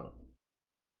 phenomenal.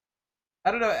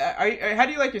 I don't know. How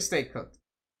do you like your steak cooked?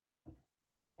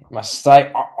 My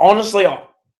steak. Honestly,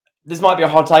 this might be a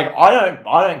hot take.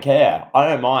 I don't care. I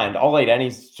don't mind. I'll eat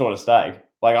any sort of steak.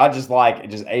 Like I just like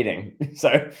just eating. So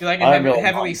You like it I don't really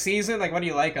heavily mind. seasoned? Like, what do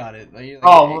you like on it? Are you like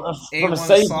Oh, from a A1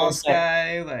 seasoning sauce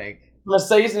guy? Like,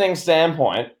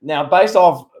 standpoint, now based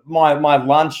off my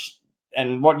lunch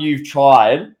and what you've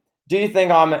tried, do you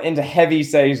think I'm into heavy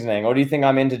seasoning, or do you think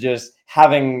I'm into just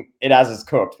having it as it's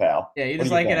cooked, pal? yeah, you What just do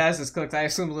you like it think? as it's cooked. I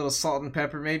assume a little salt and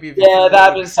pepper, maybe if you're Yeah, feeling a that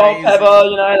little is salt,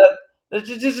 pepper.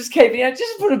 crazy. Just keep,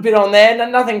 just put a bit on there.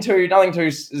 Nothing too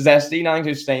zesty, nothing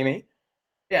too steamy.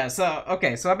 Yeah. So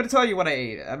okay, so I'm gonna tell you what I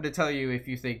ate. I'm gonna tell you if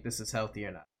you think this is healthy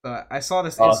or not. So I saw Okay.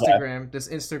 This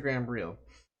Instagram reel,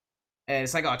 and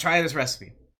it's like, oh, try this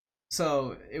recipe.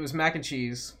 So it was mac and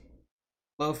cheese,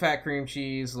 low fat cream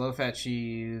cheese, low fat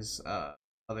cheese,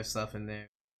 other stuff in there,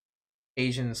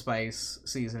 Asian spice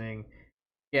seasoning.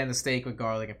 Yeah, and the steak with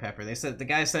garlic and pepper. The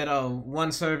guy said, oh,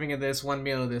 one serving of this, one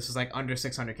meal of this is like under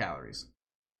 600 calories.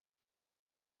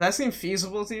 That seem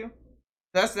feasible to you?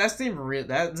 That seem real.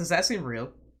 That does that seem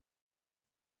real?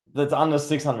 That's under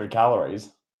 600 calories.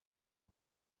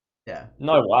 Yeah.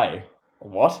 No way.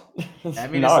 What? No. I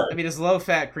mean, it's low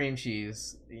fat cream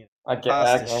cheese, you know, I get.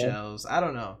 pasta Okay. shells. I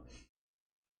don't know.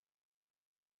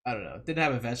 I don't know. Didn't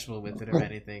have a vegetable with it or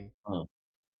anything.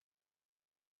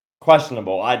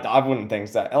 Questionable. I wouldn't think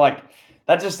so. Like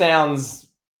that just sounds.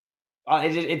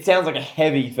 It sounds like a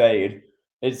heavy feed.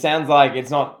 It sounds like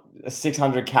it's not a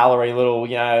 600 calorie little.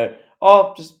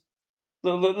 Oh, just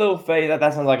little feed.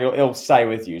 That sounds like it'll stay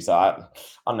with you. So I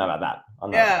don't know about that. I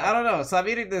don't know about Yeah, I that. don't know. So I'm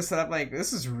eating this, and I'm like,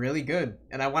 this is really good,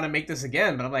 and I want to make this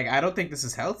again, but I'm like, I don't think this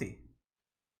is healthy.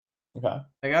 Okay.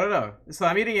 Like, I don't know. So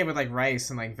I'm eating it with like rice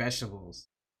and like vegetables,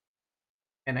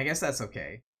 and I guess that's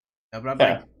okay. But I'm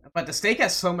Yeah. like, but the steak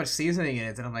has so much seasoning in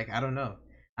it that I'm like, I don't know.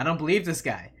 I don't believe this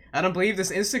guy. I don't believe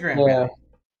this Instagram Yeah. guy.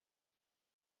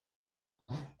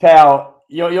 Pal,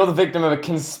 you're the victim of a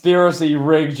conspiracy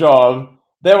rig job.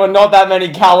 There were not that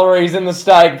many calories in the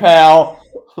steak, pal.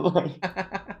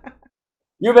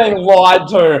 You're being lied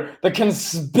to. The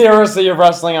conspiracy of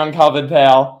wrestling uncovered,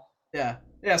 pal. Yeah.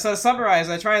 Yeah, so to summarize,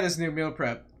 I tried this new meal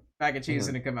prep. mac and cheese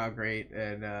didn't come out great,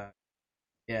 and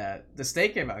yeah, the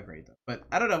steak came out great though. But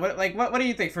I don't know, what do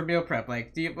you think for meal prep?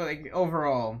 Like, do you like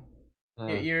overall?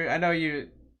 You're I know you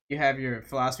have your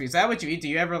philosophy. Is that what you eat? Do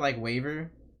you ever like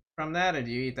waver from that, or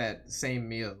do you eat that same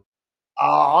meal?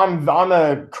 I'm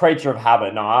a creature of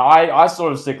habit. No, I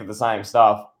sort of stick with the same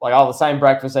stuff. Like I'll have the same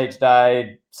breakfast each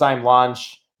day, same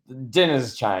lunch.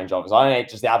 Dinners change, obviously. I don't eat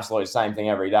just the absolute same thing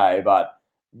every day, but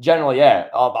generally, yeah,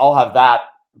 I'll have that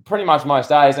pretty much most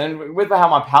days. And with how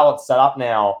my palate's set up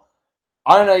now,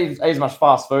 I don't eat as much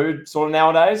fast food sort of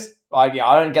nowadays. Like,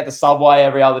 I don't get the Subway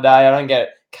every other day. I don't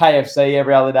get KFC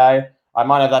every other day. I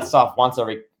might have that stuff once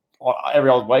every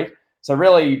odd week. So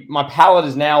really, my palate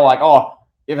is now like, oh,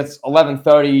 if it's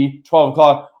 11:30, 12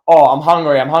 o'clock, oh, I'm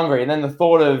hungry. And then the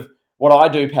thought of what I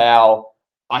do, pal,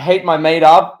 I heat my meat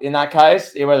up in that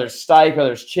case, whether it's steak,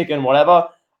 whether it's chicken, whatever.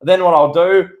 Then what I'll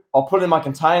do, I'll put it in my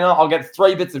container. I'll get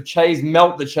 3 bits of cheese,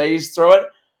 melt the cheese through it.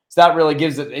 So that really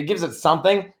gives it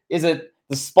something. Is it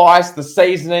the spice, the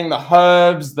seasoning, the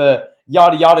herbs, the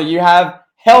yada yada you have?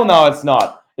 Hell no, it's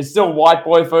not. It's still white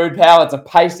boy food, pal. It's a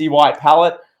pasty white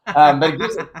palate. But it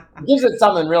gives it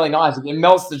something really nice. It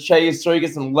melts the cheese through, you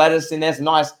get some lettuce in there, some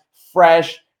nice,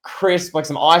 fresh, crisp, like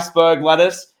some iceberg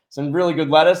lettuce, some really good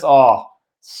lettuce. Oh,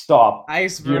 stop.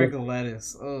 Iceberg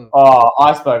lettuce. Ugh. Oh,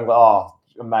 iceberg. Oh,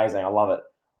 amazing. I love it.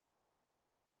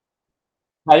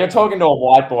 Hey, you're talking to a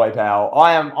white boy, pal.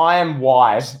 I am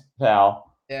white,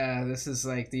 pal. Yeah, this is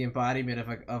like the embodiment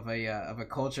of a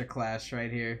culture clash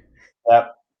right here.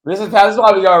 Yep. This is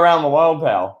why we go around the world,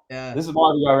 pal. Yeah. This is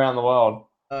why we go around the world.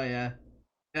 Oh yeah.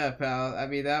 Yeah, pal. I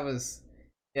mean, that was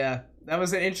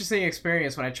an interesting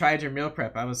experience when I tried your meal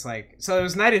prep. I was like, so it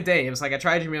was night and day. It was like I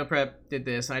tried your meal prep, did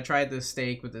this, and I tried this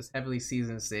steak with this heavily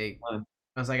seasoned steak. I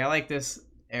was like, I like this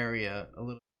area a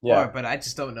little more, but I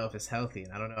just don't know if it's healthy.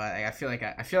 And I don't know. I feel like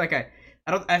if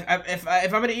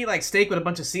I'm gonna eat like steak with a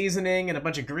bunch of seasoning and a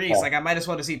bunch of grease, like I might as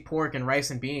well just eat pork and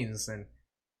rice and beans and.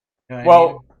 You know what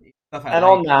I mean? Stuff I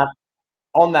and like.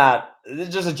 on that,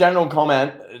 just a general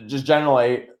comment, just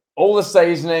generally, all the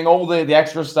seasoning, all the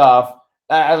extra stuff.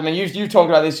 I mean, you talked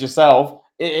about this yourself.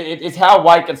 It's how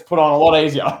weight gets put on a lot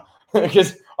easier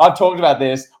because I've talked about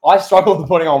this. I struggle with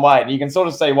putting on weight, and you can sort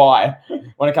of see why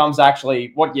when it comes to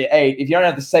actually what you eat. If you don't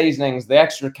have the seasonings, the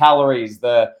extra calories,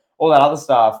 all that other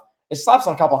stuff, it slaps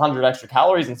on a couple hundred extra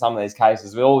calories in some of these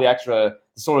cases with all the extra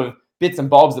sort of bits and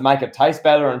bobs that make it taste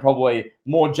better and probably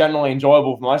more generally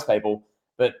enjoyable for most people.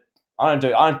 But I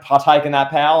don't partake in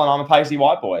that, pal, and I'm a pasty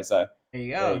white boy, so. There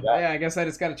you go. Yeah, I guess I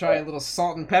just got to try a little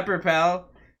salt and pepper, pal.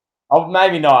 Oh,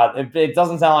 maybe not. It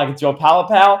doesn't sound like it's your palate,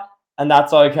 pal, and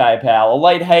that's okay, pal.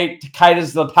 Elite Heat caters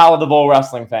to the palate of all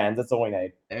wrestling fans. That's all we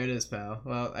need. There it is, pal.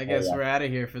 Well, I guess we're out of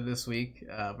here for this week.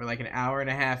 We're like an hour and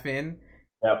a half in.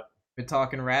 Yep. Been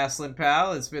talking wrestling,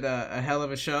 pal. It's been a hell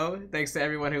of a show. Thanks to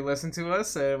everyone who listened to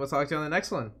us. We'll talk to you on the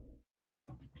next one.